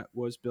Bridge, that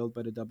was built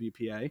by the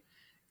WPA.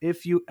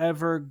 If you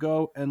ever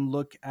go and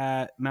look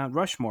at Mount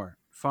Rushmore,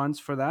 funds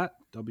for that,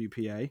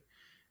 WPA.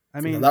 I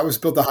mean, that was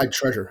built to hide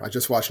treasure. I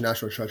just watched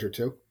National Treasure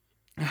too.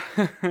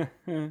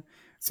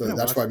 So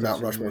that's why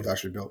Mount Rushmore was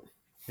actually built.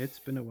 It's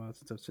been a while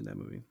since I've seen that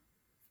movie.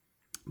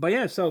 But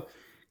yeah, so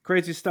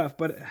crazy stuff.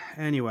 But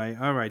anyway,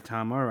 all right,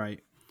 Tom, all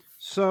right.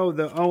 So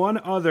the one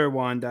other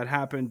one that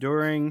happened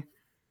during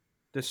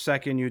the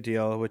second New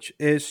Deal, which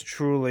is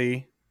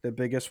truly the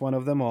biggest one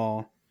of them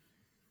all,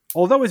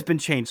 although it's been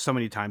changed so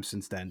many times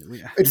since then.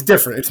 It's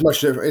different. It's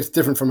much different. It's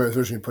different from what was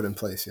originally put in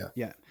place, yeah.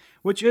 Yeah,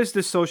 which is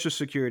the Social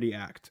Security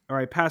Act, all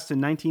right, passed in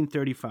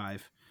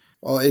 1935.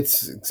 Well,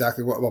 it's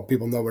exactly what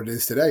people know what it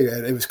is today.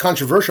 And it was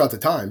controversial at the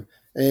time.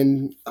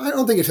 And I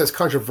don't think it's as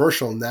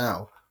controversial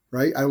now,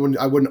 right? I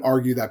wouldn't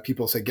argue that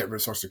people say get rid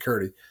of Social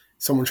Security.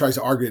 Someone tries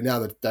to argue it now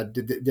that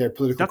their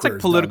political That's like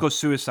political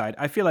suicide.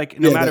 I feel like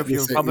no matter if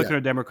you're Republican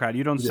or Democrat,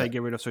 you don't say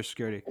get rid of Social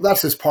Security. Well,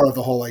 that's just part of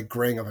the whole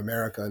graying of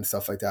America and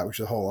stuff like that,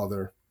 which is a whole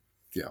other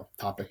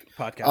topic.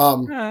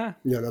 Podcast.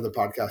 Another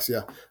podcast,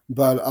 yeah.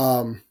 But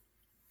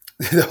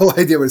the whole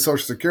idea with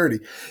Social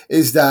Security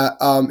is that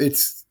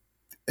it's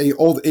a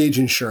old age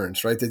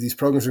insurance, right? That these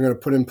programs are going to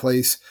put in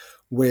place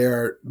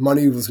where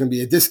money was going to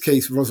be, in this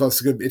case,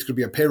 Roosevelt's it's going to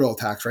be a payroll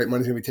tax, right?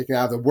 Money's going to be taken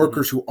out of the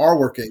workers who are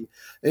working,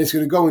 and it's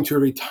going to go into a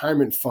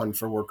retirement fund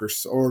for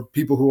workers or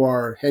people who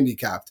are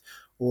handicapped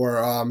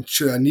or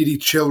needy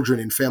children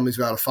in families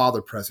without a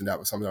father present. That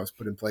was something that was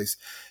put in place.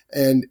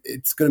 And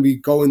it's going to be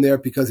going there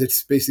because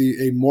it's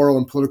basically a moral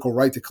and political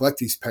right to collect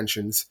these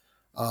pensions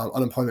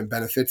unemployment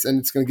benefits, and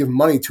it's going to give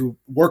money to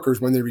workers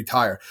when they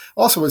retire.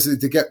 Also, is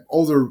to get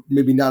older,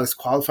 maybe not as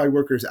qualified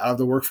workers out of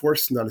the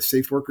workforce, not as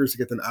safe workers, to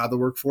get them out of the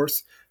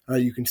workforce.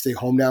 You can stay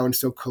home now and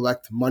still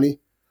collect money.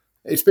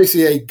 It's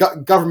basically a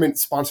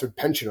government-sponsored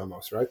pension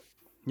almost, right?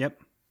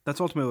 Yep,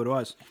 that's ultimately what it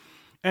was,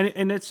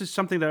 and it's just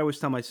something that I always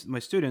tell my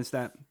students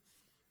that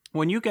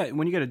when you get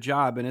a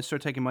job and they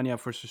start taking money out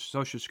for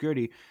Social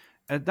Security,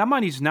 that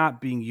money's not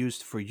being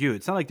used for you.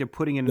 It's not like they're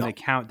putting in an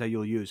account that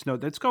you'll use. No,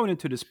 that's going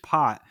into this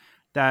pot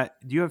that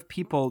you have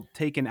people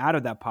taken out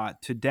of that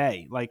pot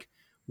today. Like,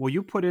 will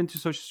you put into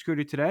Social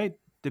Security today?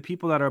 The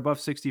people that are above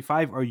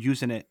 65 are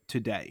using it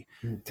today.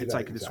 It's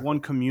like this one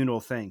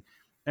communal thing.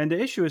 And the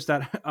issue is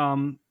that,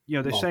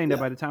 they're saying that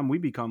by the time we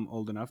become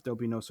old enough, there'll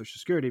be no Social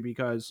Security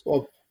because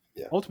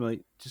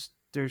ultimately, just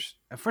there's,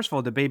 first of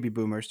all, the baby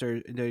boomers,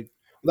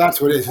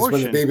 that's what it is. Is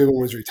when the baby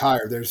boomers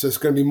retire, there's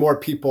just going to be more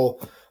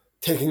people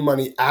taking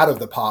money out of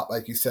the pot,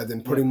 like you said,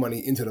 than putting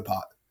money into the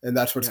pot. And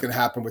that's what's going to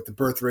happen with the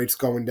birth rates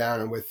going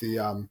down and with the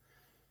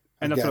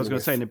and that's what I was going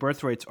to say. And the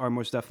birth rates are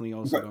most definitely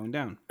also going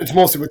down. It's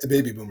mostly with the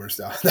baby boomers,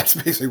 though. That's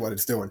basically what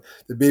it's doing.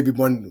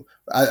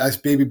 As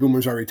baby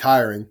boomers are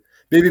retiring,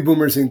 baby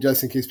boomers,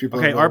 just in case people.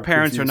 Okay, our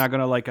parents are not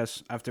going to like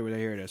us after they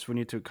hear this. We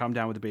need to calm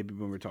down with the baby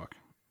boomer talk.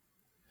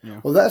 Yeah.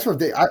 Well, that's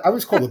what I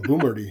was called a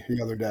boomer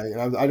the other day,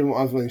 and I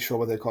wasn't really sure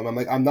what they call me. I'm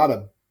like, I'm not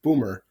a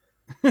boomer,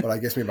 but I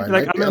guess maybe I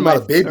might be. I'm not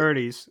a baby.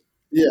 30s.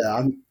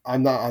 Yeah,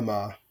 I'm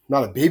not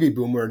a baby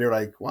boomer. And they're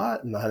like,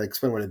 what? And I had to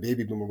explain what a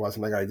baby boomer was.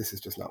 I'm like, all right, this is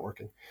just not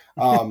working.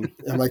 I'm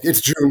like, it's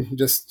June.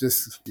 Just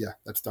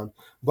that's done.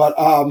 But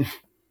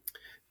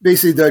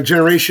basically, the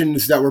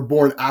generations that were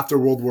born after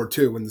World War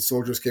II, when the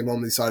soldiers came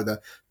home, they decided to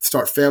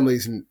start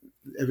families and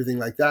everything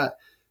like that.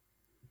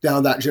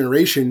 Down that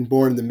generation,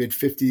 born in the mid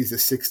 50s, the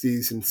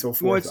 60s, and so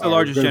forth. Well, it's the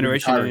largest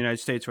generation in the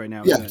United States right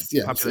now,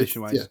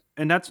 population-wise. Yeah.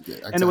 And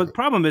exactly. And the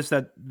problem is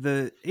that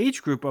the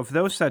age group of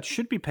those that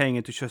should be paying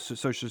into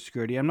Social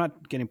Security, I'm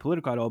not getting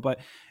political at all, but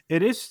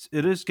it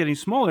is getting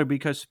smaller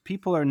because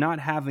people are not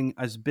having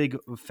as big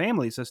of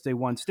families as they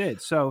once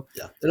did. So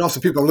and also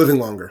people are living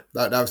longer.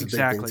 That was a big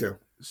thing too.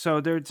 So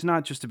it's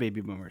not just the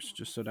baby boomers,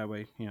 just so that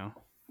way, No,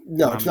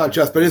 it's not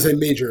just, but it's a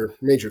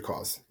major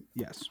cause.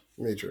 Yes.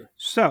 Major.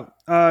 So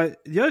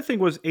the other thing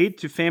was aid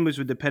to families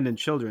with dependent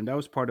children. That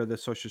was part of the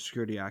Social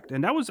Security Act.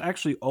 And that was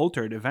actually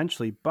altered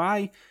eventually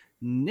by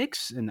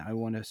Nixon, I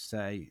want to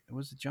say.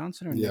 Was it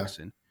Johnson or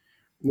Nixon?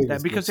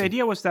 Because the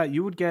idea was that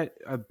you would get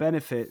a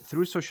benefit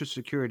through Social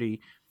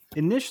Security.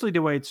 Initially,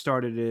 the way it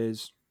started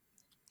is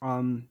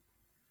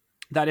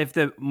that if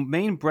the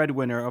main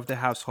breadwinner of the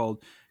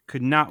household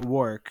could not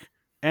work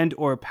and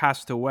or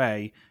passed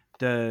away,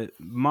 the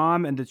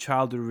mom and the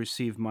child would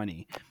receive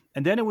money.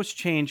 And then it was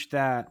changed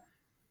that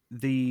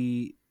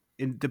the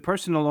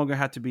person no longer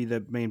had to be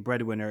the main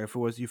breadwinner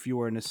if you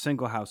were in a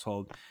single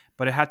household,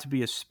 but it had to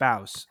be a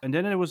spouse. And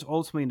then it was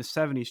ultimately in the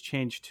 70s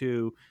changed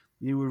to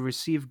you would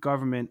receive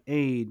government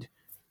aid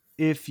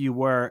if you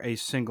were a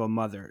single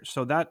mother.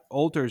 So that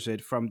alters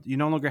it from you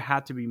no longer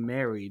had to be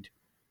married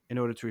in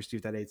order to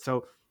receive that aid.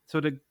 So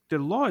the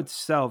law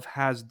itself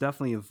has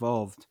definitely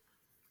evolved,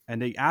 and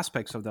the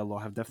aspects of that law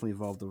have definitely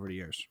evolved over the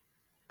years.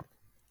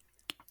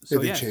 So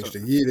they changed the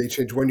year. They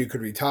changed when you could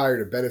retire,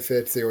 the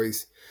benefits.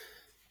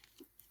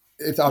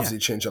 It's obviously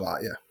changed a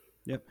lot. Yeah.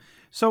 Yep.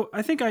 So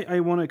I think I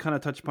want to kind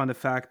of touch upon the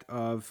fact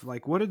of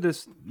like, what did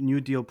this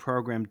New Deal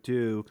program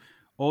do?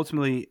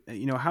 Ultimately,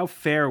 how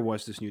fair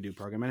was this New Deal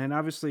program? And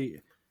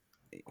obviously,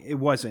 it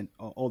wasn't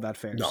all that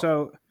fair. No.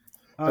 So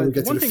we'll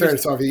get to the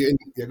fairness of it.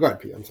 Yeah, go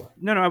ahead, Pete. I'm sorry.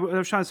 No, I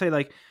was trying to say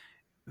like,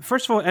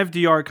 first of all,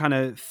 FDR kind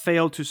of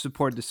failed to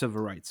support the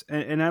civil rights.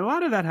 And a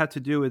lot of that had to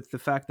do with the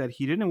fact that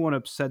he didn't want to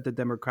upset the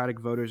Democratic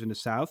voters in the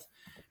South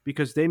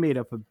because they made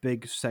up a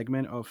big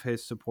segment of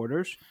his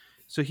supporters.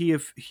 So he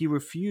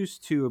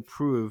refused to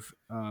approve,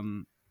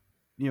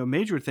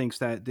 major things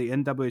that the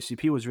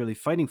NAACP was really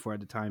fighting for at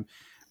the time,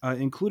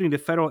 including the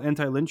federal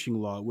anti-lynching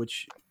law,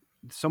 which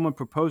someone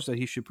proposed that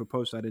he should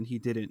propose that, and he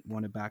didn't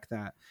want to back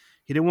that.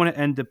 He didn't want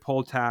to end the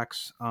poll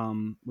tax,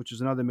 which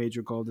is another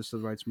major goal of the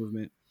civil rights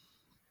movement.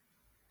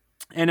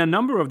 And a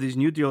number of these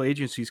New Deal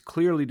agencies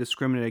clearly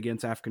discriminate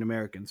against African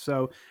Americans.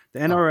 So the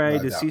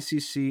NRA, the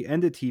CCC,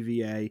 and the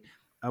TVA,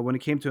 when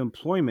it came to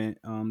employment,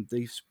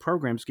 these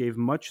programs gave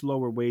much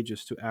lower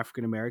wages to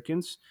African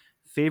Americans,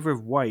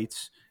 favored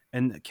whites,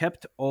 and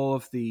kept all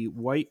of the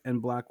white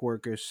and black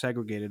workers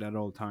segregated at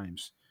all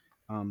times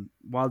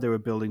while they were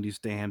building these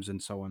dams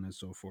and so on and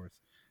so forth.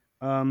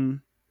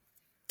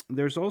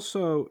 There's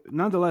also,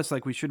 nonetheless,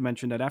 like we should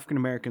mention, that African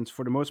Americans,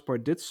 for the most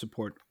part, did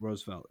support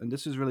Roosevelt. And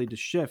this is really the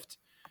shift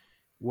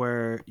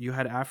where you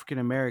had African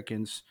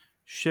Americans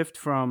shift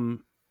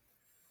from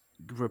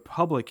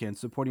Republicans,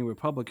 supporting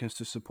Republicans,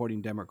 to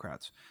supporting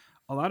Democrats.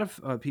 A lot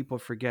of people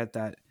forget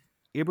that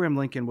Abraham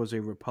Lincoln was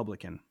a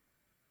Republican.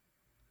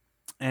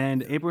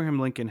 And Abraham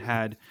Lincoln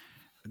had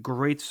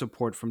great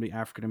support from the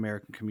African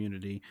American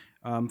community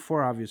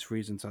for obvious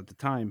reasons at the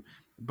time.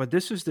 But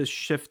this is the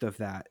shift of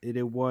that.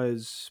 It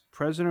was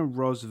President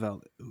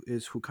Roosevelt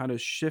who kind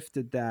of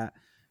shifted that,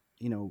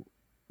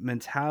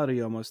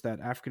 mentality almost that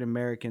African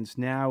Americans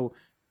now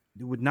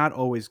would not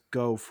always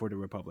go for the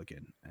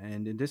Republican.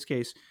 And in this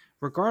case,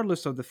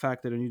 regardless of the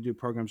fact that the New Deal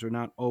programs are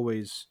not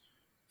always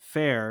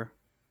fair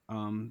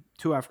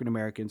to African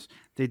Americans,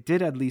 they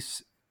did at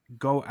least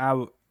go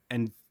out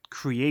and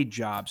create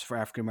jobs for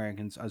African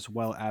Americans as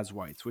well as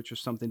whites, which is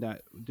something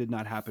that did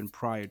not happen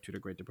prior to the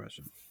Great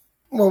Depression.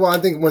 Well, I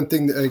think one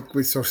thing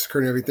with Social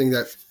Security and everything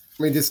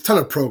there's a ton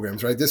of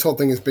programs, right? This whole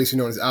thing is basically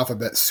known as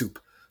alphabet soup.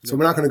 So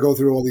we're not going to go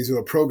through all these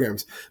little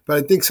programs, but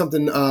I think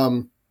something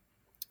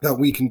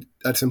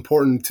that's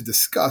important to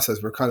discuss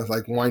as we're kind of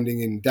like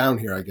winding in down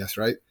here, I guess,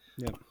 right?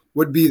 Yeah.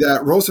 Would be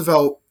that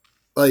Roosevelt,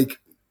 like,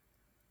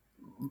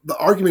 the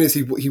argument is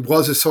he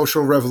was a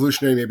social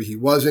revolutionary. Maybe he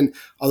wasn't.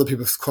 Other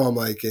people call him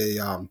like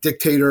a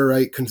dictator,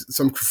 right?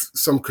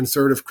 Some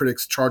conservative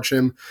critics charge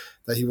him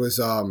that he was.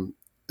 A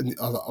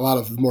lot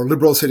of more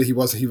liberals say that he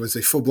wasn't. He was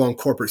a full-blown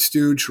corporate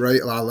stooge, right?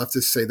 A lot of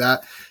leftists say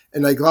that,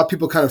 and like a lot of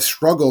people kind of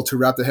struggle to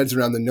wrap their heads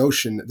around the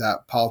notion that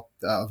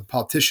the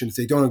politicians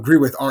they don't agree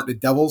with aren't the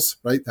devils,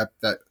 right?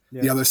 That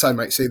The other side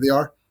might say they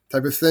are,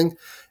 type of thing,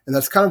 and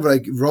that's kind of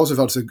like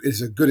Roosevelt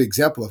is a good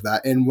example of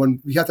that. And what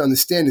we have to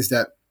understand is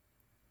that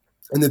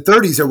in the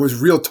 30s there was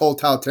real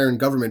totalitarian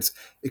governments,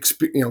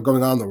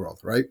 going on in the world,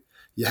 right?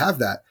 You have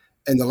that.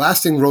 And the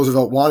last thing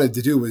Roosevelt wanted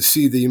to do was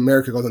see the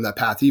America go down that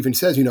path. He even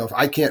says, if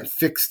I can't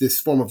fix this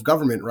form of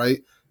government,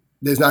 right,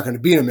 there's not going to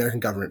be an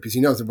American government because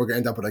he knows that we're going to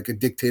end up with like a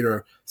dictator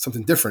or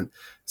something different.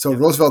 So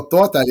Roosevelt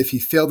thought that if he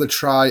failed to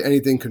try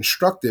anything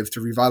constructive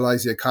to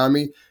revitalize the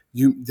economy,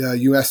 the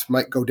U.S.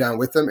 might go down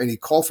with them. And he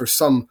called for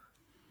some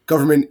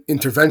government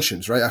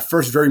interventions, right? At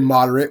first, very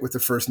moderate with the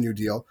first New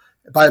Deal.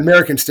 By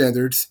American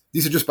standards,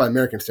 these are just by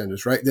American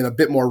standards, right? Then a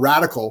bit more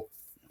radical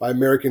by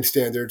American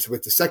standards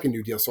with the second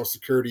New Deal, Social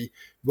Security,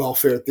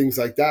 welfare, things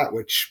like that,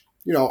 which,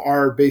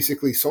 are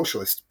basically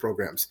socialist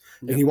programs.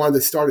 Yep. And he wanted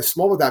to start as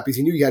small with that because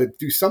he knew he had to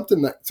do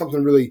something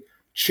really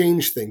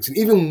changed things. And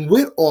even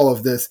with all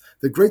of this,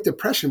 the Great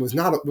Depression was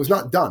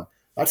not done.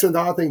 That's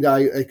another thing that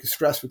I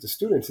stress with the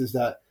students is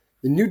that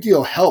the New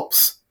Deal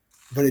helps,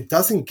 but it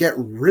doesn't get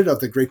rid of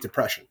the Great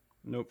Depression.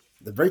 Nope.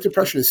 The Great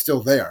Depression is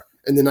still there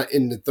in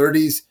the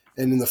 30s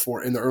and in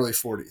the early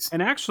 40s.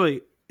 And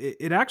actually,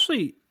 it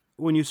actually,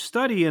 when you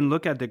study and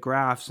look at the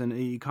graphs and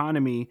the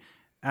economy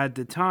at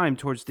the time,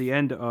 towards the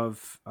end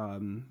of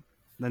the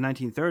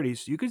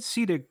 1930s, you could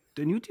see the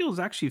New Deal is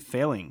actually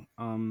failing.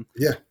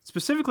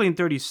 Specifically in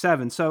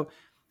 37. So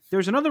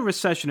there's another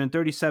recession in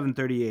 37,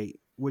 38,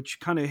 which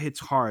kind of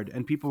hits hard,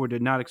 and people were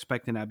not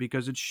expecting that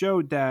because it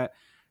showed that,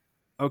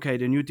 okay,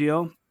 the New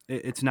Deal,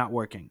 it's not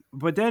working.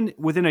 But then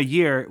within a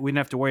year, we didn't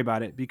have to worry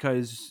about it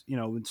because,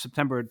 in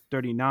September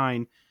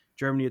 39,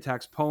 Germany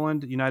attacks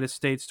Poland. The United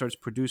States starts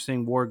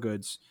producing war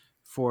goods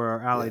for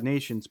our allied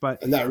nations.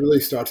 And that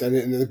really starts,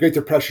 and the Great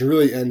Depression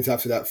really ends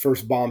after that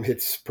first bomb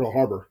hits Pearl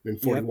Harbor in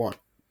 41.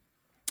 Yep.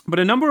 But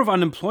a number of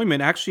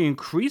unemployment actually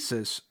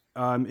increases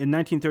in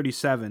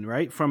 1937,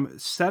 right? From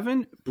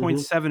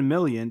 7.7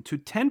 million to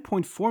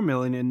 10.4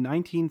 million in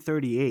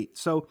 1938.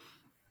 So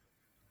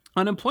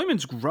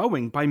unemployment's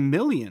growing by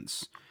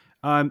millions.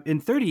 In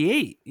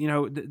 38,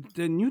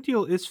 the New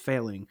Deal is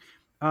failing.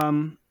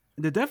 The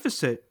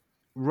deficit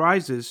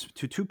rises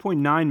to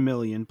 2.9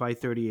 million by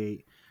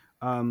 38.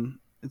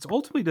 It's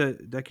ultimately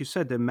like you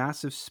said, the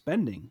massive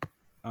spending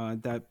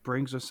that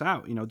brings us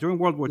out. During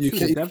World War II,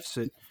 the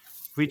deficit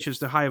reaches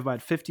the high of about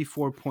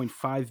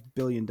 $54.5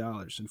 billion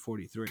in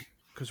 43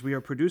 because we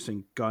are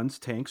producing guns,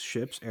 tanks,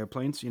 ships,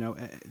 airplanes.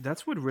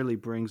 That's what really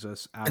brings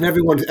us out. And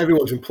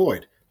everyone's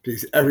employed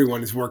because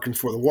everyone is working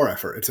for the war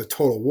effort. It's a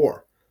total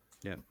war,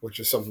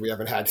 which is something we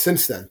haven't had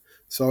since then.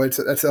 So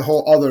that's a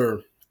whole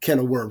other can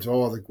of worms,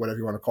 whatever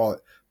you want to call it.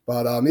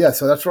 But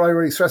so that's what I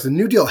already stressed. The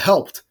New Deal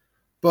helped,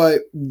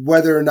 but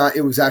whether or not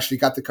it was actually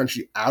got the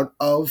country out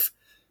of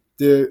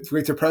the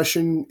Great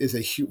Depression is a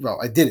huge. Well,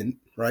 I didn't.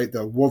 Right,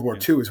 the World War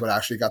II is what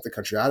actually got the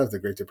country out of the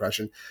Great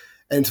Depression,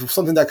 and so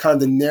something that kind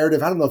of the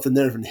narrative. I don't know if the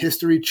narrative in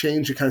history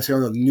changed. You kind of say, "Oh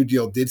no, the New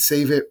Deal did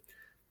save it."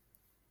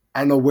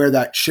 I don't know where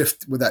that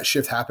shift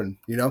happened.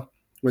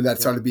 When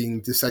that started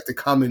being just like the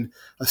common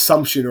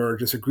assumption or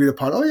just agreed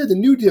upon. Oh yeah, the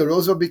New Deal.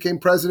 Roosevelt became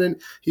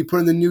president. He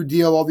put in the New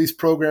Deal, all these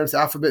programs,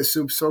 alphabet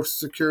soup, Social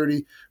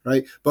Security,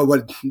 right?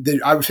 But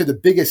I would say the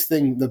biggest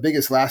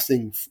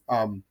lasting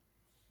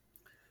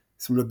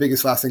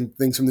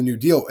things from the New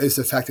Deal is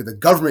the fact that the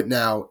government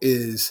now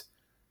is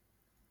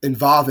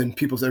involved in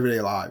people's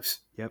everyday lives.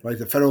 Yep. Right?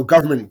 The federal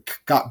government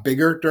got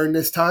bigger during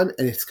this time,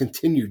 and it's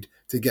continued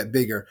to get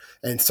bigger.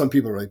 And some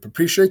people really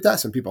appreciate that.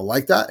 Some people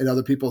like that. And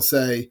other people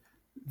say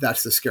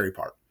that's the scary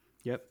part.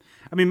 Yep.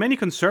 I mean, many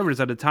conservatives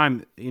at the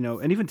time,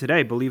 and even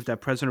today, believe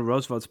that President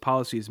Roosevelt's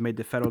policies made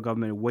the federal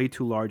government way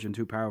too large and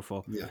too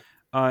powerful. Yeah.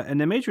 And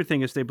the major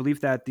thing is they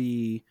believe that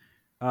the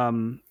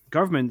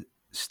government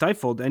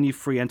stifled any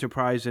free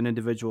enterprise and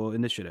individual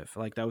initiative.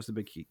 Like that was the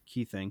big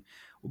key thing.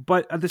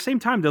 But at the same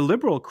time, the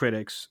liberal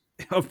critics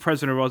of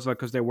President Roosevelt,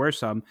 because there were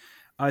some,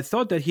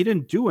 thought that he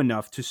didn't do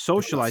enough to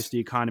socialize the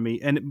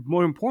economy and,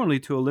 more importantly,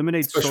 to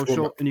eliminate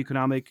social and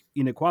economic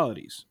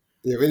inequalities.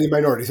 Yeah, in the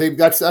minorities.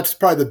 That's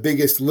probably the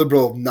biggest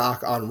liberal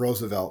knock on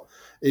Roosevelt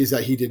is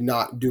that he did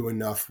not do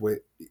enough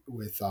with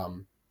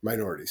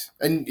minorities,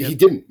 and Yep. he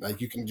didn't.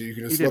 Like you can He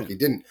just look, didn't. he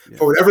didn't Yeah.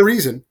 for whatever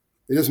reason.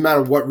 It doesn't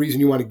matter what reason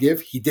you want to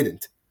give. He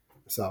didn't.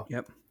 So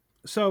Yep.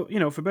 So,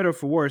 for better or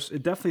for worse,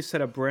 it definitely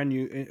set a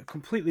a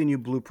completely new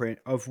blueprint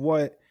of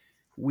what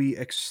we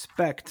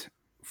expect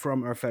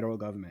from our federal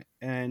government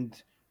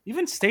and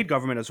even state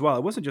government as well.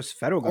 It wasn't just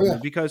federal oh yeah,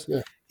 government because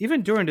yeah,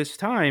 even during this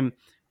time,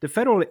 the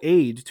federal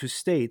aid to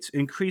states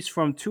increased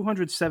from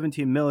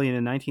 217 million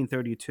in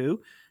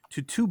 1932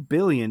 to 2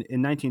 billion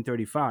in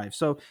 1935.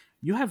 So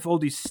you have all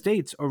these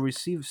state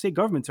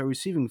governments are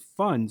receiving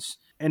funds,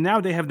 and now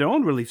they have their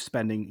own relief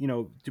spending,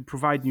 to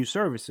provide new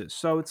services.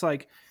 So it's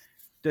like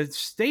the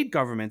state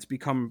governments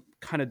become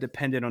kind of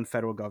dependent on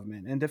federal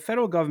government, and the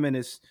federal government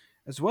is,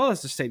 as well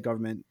as the state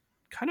government,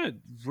 kind of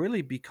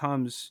really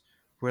becomes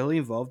really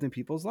involved in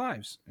people's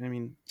lives. I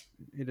mean,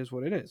 it is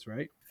what it is,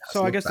 right? let's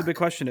So I look guess the big back.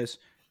 question is,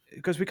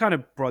 because we kind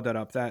of brought that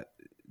up, that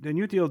the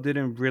New Deal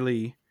didn't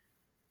really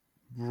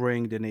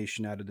bring the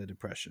nation out of the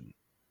depression.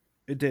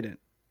 It didn't.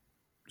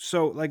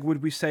 So, like,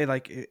 would we say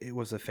like it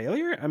was a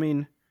failure? I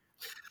mean,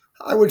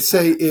 I would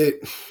say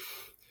it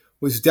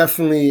was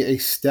definitely a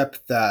step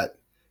that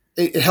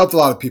it helped a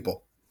lot of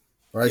people.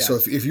 Right. So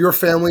yes, if your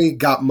family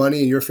got money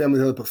and your family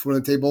was able to put food on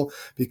the table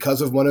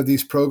because of one of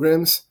these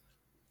programs,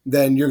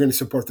 then you're going to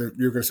support the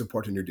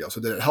New Deal.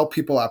 So did it help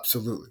people?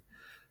 Absolutely.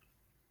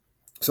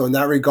 So in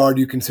that regard,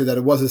 you can say that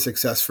it was a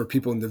success for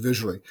people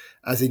individually.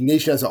 As a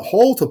nation as a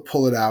whole, to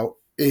pull it out,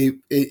 it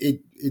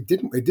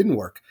didn't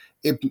work.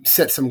 It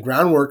set some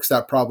groundworks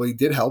that probably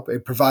did help.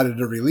 It provided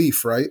a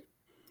relief, right?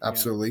 yeah,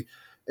 Absolutely.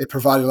 It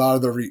provided a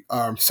lot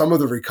of some of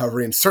the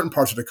recovery in certain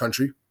parts of the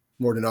country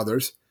more than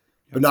others,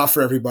 but yep, not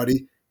for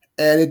everybody.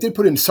 And it did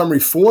put in some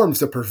reforms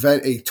to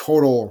prevent a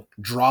total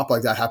drop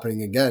like that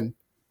happening again.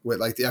 With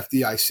like the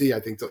FDIC, I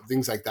think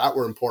things like that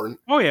were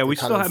important oh yeah, to we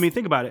kind still. I of mean,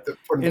 think about it.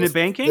 put in In the those.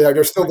 banking,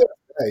 They're still there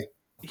today.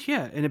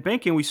 yeah, in the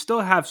banking, we still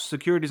have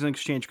Securities and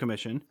Exchange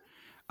Commission.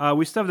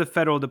 We still have the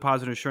Federal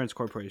Deposit Insurance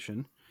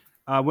Corporation.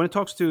 When it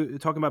talking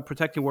about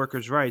protecting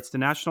workers' rights, the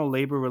National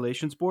Labor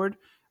Relations Board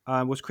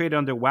was created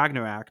under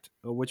Wagner Act,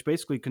 which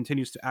basically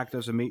continues to act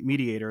as a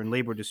mediator in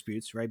labor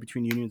disputes, right,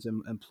 between unions and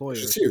Which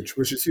is employers. huge.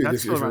 That's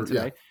still If around you're,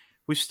 yeah, today.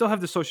 We still have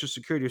the Social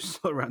Security is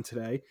still around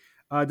today.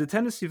 The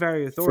Tennessee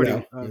Valley for now.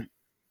 Authority,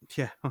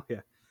 yeah, oh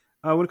yeah.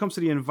 When it comes to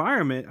the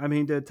environment, I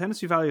mean, the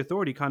Tennessee Valley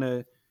Authority kind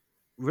of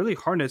really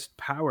harnessed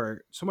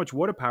power, so much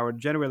water power to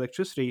generate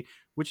electricity,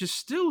 which is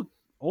still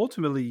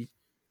ultimately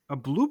a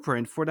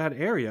blueprint for that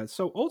area.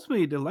 So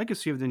ultimately, the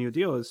legacy of the New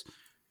Deal is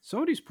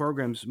some of these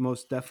programs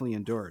most definitely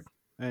endured,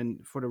 and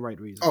for the right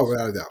Oh, reasons.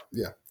 without a doubt.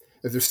 Yeah.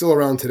 If they're still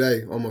around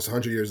today, almost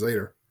 100 years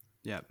later.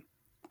 Yeah,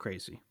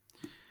 crazy.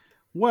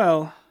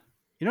 Well,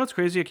 it's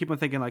crazy. I keep on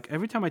thinking like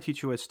every time I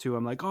teach US2,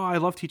 I'm like, oh, I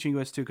love teaching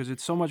US2 because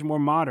it's so much more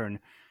modern.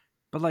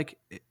 But like,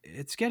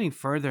 it's getting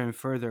further and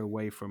further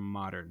away from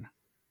modern.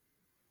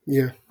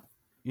 Yeah.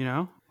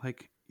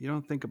 Like you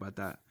don't think about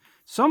that.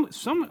 Some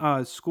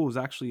schools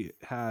actually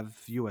have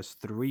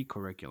US3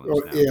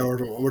 curriculums now. Yeah, or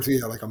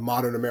yeah, like a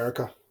modern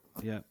America.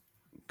 Yeah,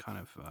 kind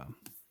of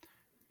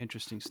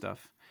interesting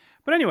stuff.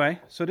 But anyway,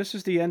 so this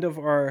is the end of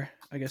our,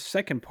 I guess,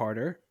 second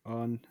parter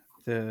on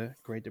the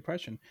Great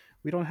Depression.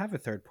 We don't have a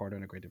third part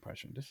on the Great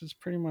Depression. This is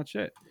pretty much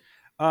it.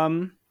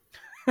 Um,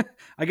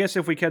 I guess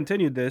if we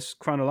continued this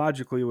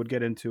chronologically, we would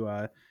get into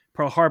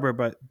Pearl Harbor,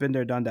 but been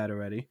there, done that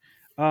already.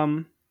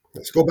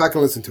 Let's go back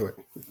and listen to it.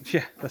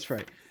 Yeah, that's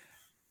right.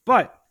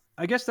 But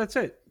I guess that's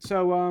it.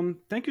 So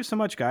thank you so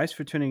much, guys,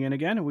 for tuning in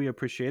again. We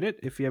appreciate it.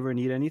 If you ever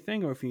need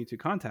anything or if you need to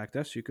contact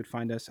us, you could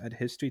find us at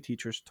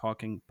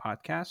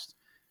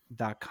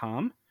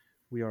historyteacherstalkingpodcast.com.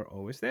 We are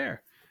always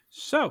there.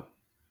 So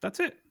that's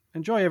it.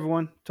 Enjoy,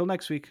 everyone. Till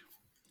next week.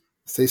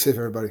 Stay safe,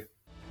 everybody.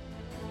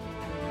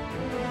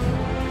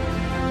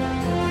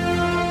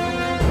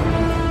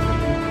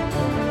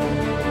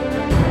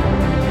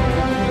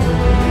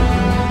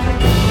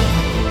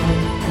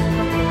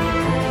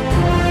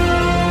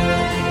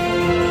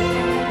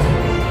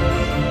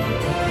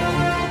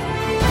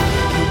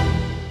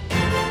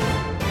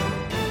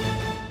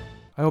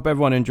 I hope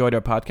everyone enjoyed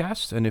our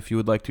podcast, and if you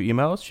would like to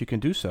email us, you can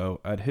do so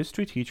at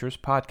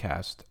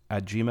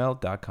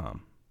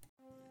historyteacherspodcast@gmail.com.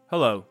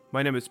 Hello,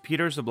 my name is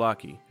Peter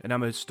Zablocki, and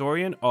I'm a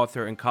historian,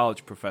 author, and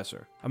college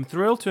professor. I'm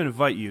thrilled to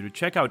invite you to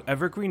check out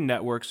Evergreen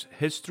Network's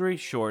History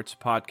Shorts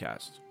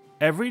podcast.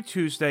 Every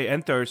Tuesday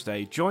and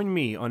Thursday, join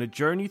me on a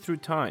journey through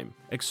time,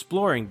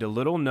 exploring the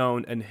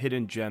little-known and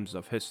hidden gems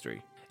of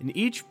history. In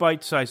each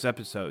bite-sized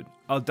episode,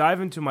 I'll dive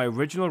into my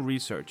original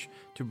research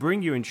to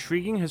bring you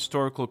intriguing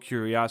historical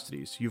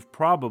curiosities you've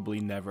probably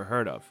never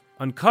heard of,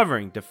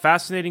 uncovering the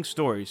fascinating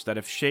stories that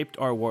have shaped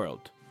our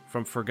world,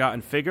 from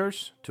forgotten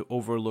figures to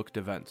overlooked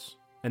events.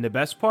 And the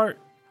best part?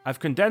 I've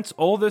condensed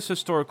all this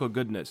historical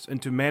goodness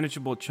into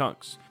manageable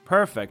chunks,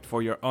 perfect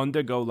for your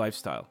on-the-go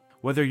lifestyle.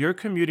 Whether you're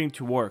commuting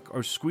to work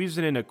or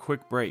squeezing in a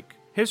quick break,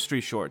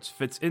 History Shorts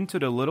fits into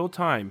the little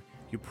time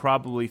you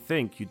probably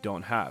think you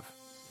don't have.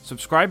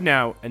 Subscribe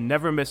now and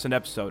never miss an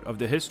episode of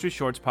the History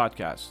Shorts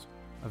podcast.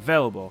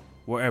 available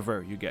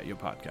wherever you get your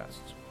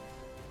podcasts.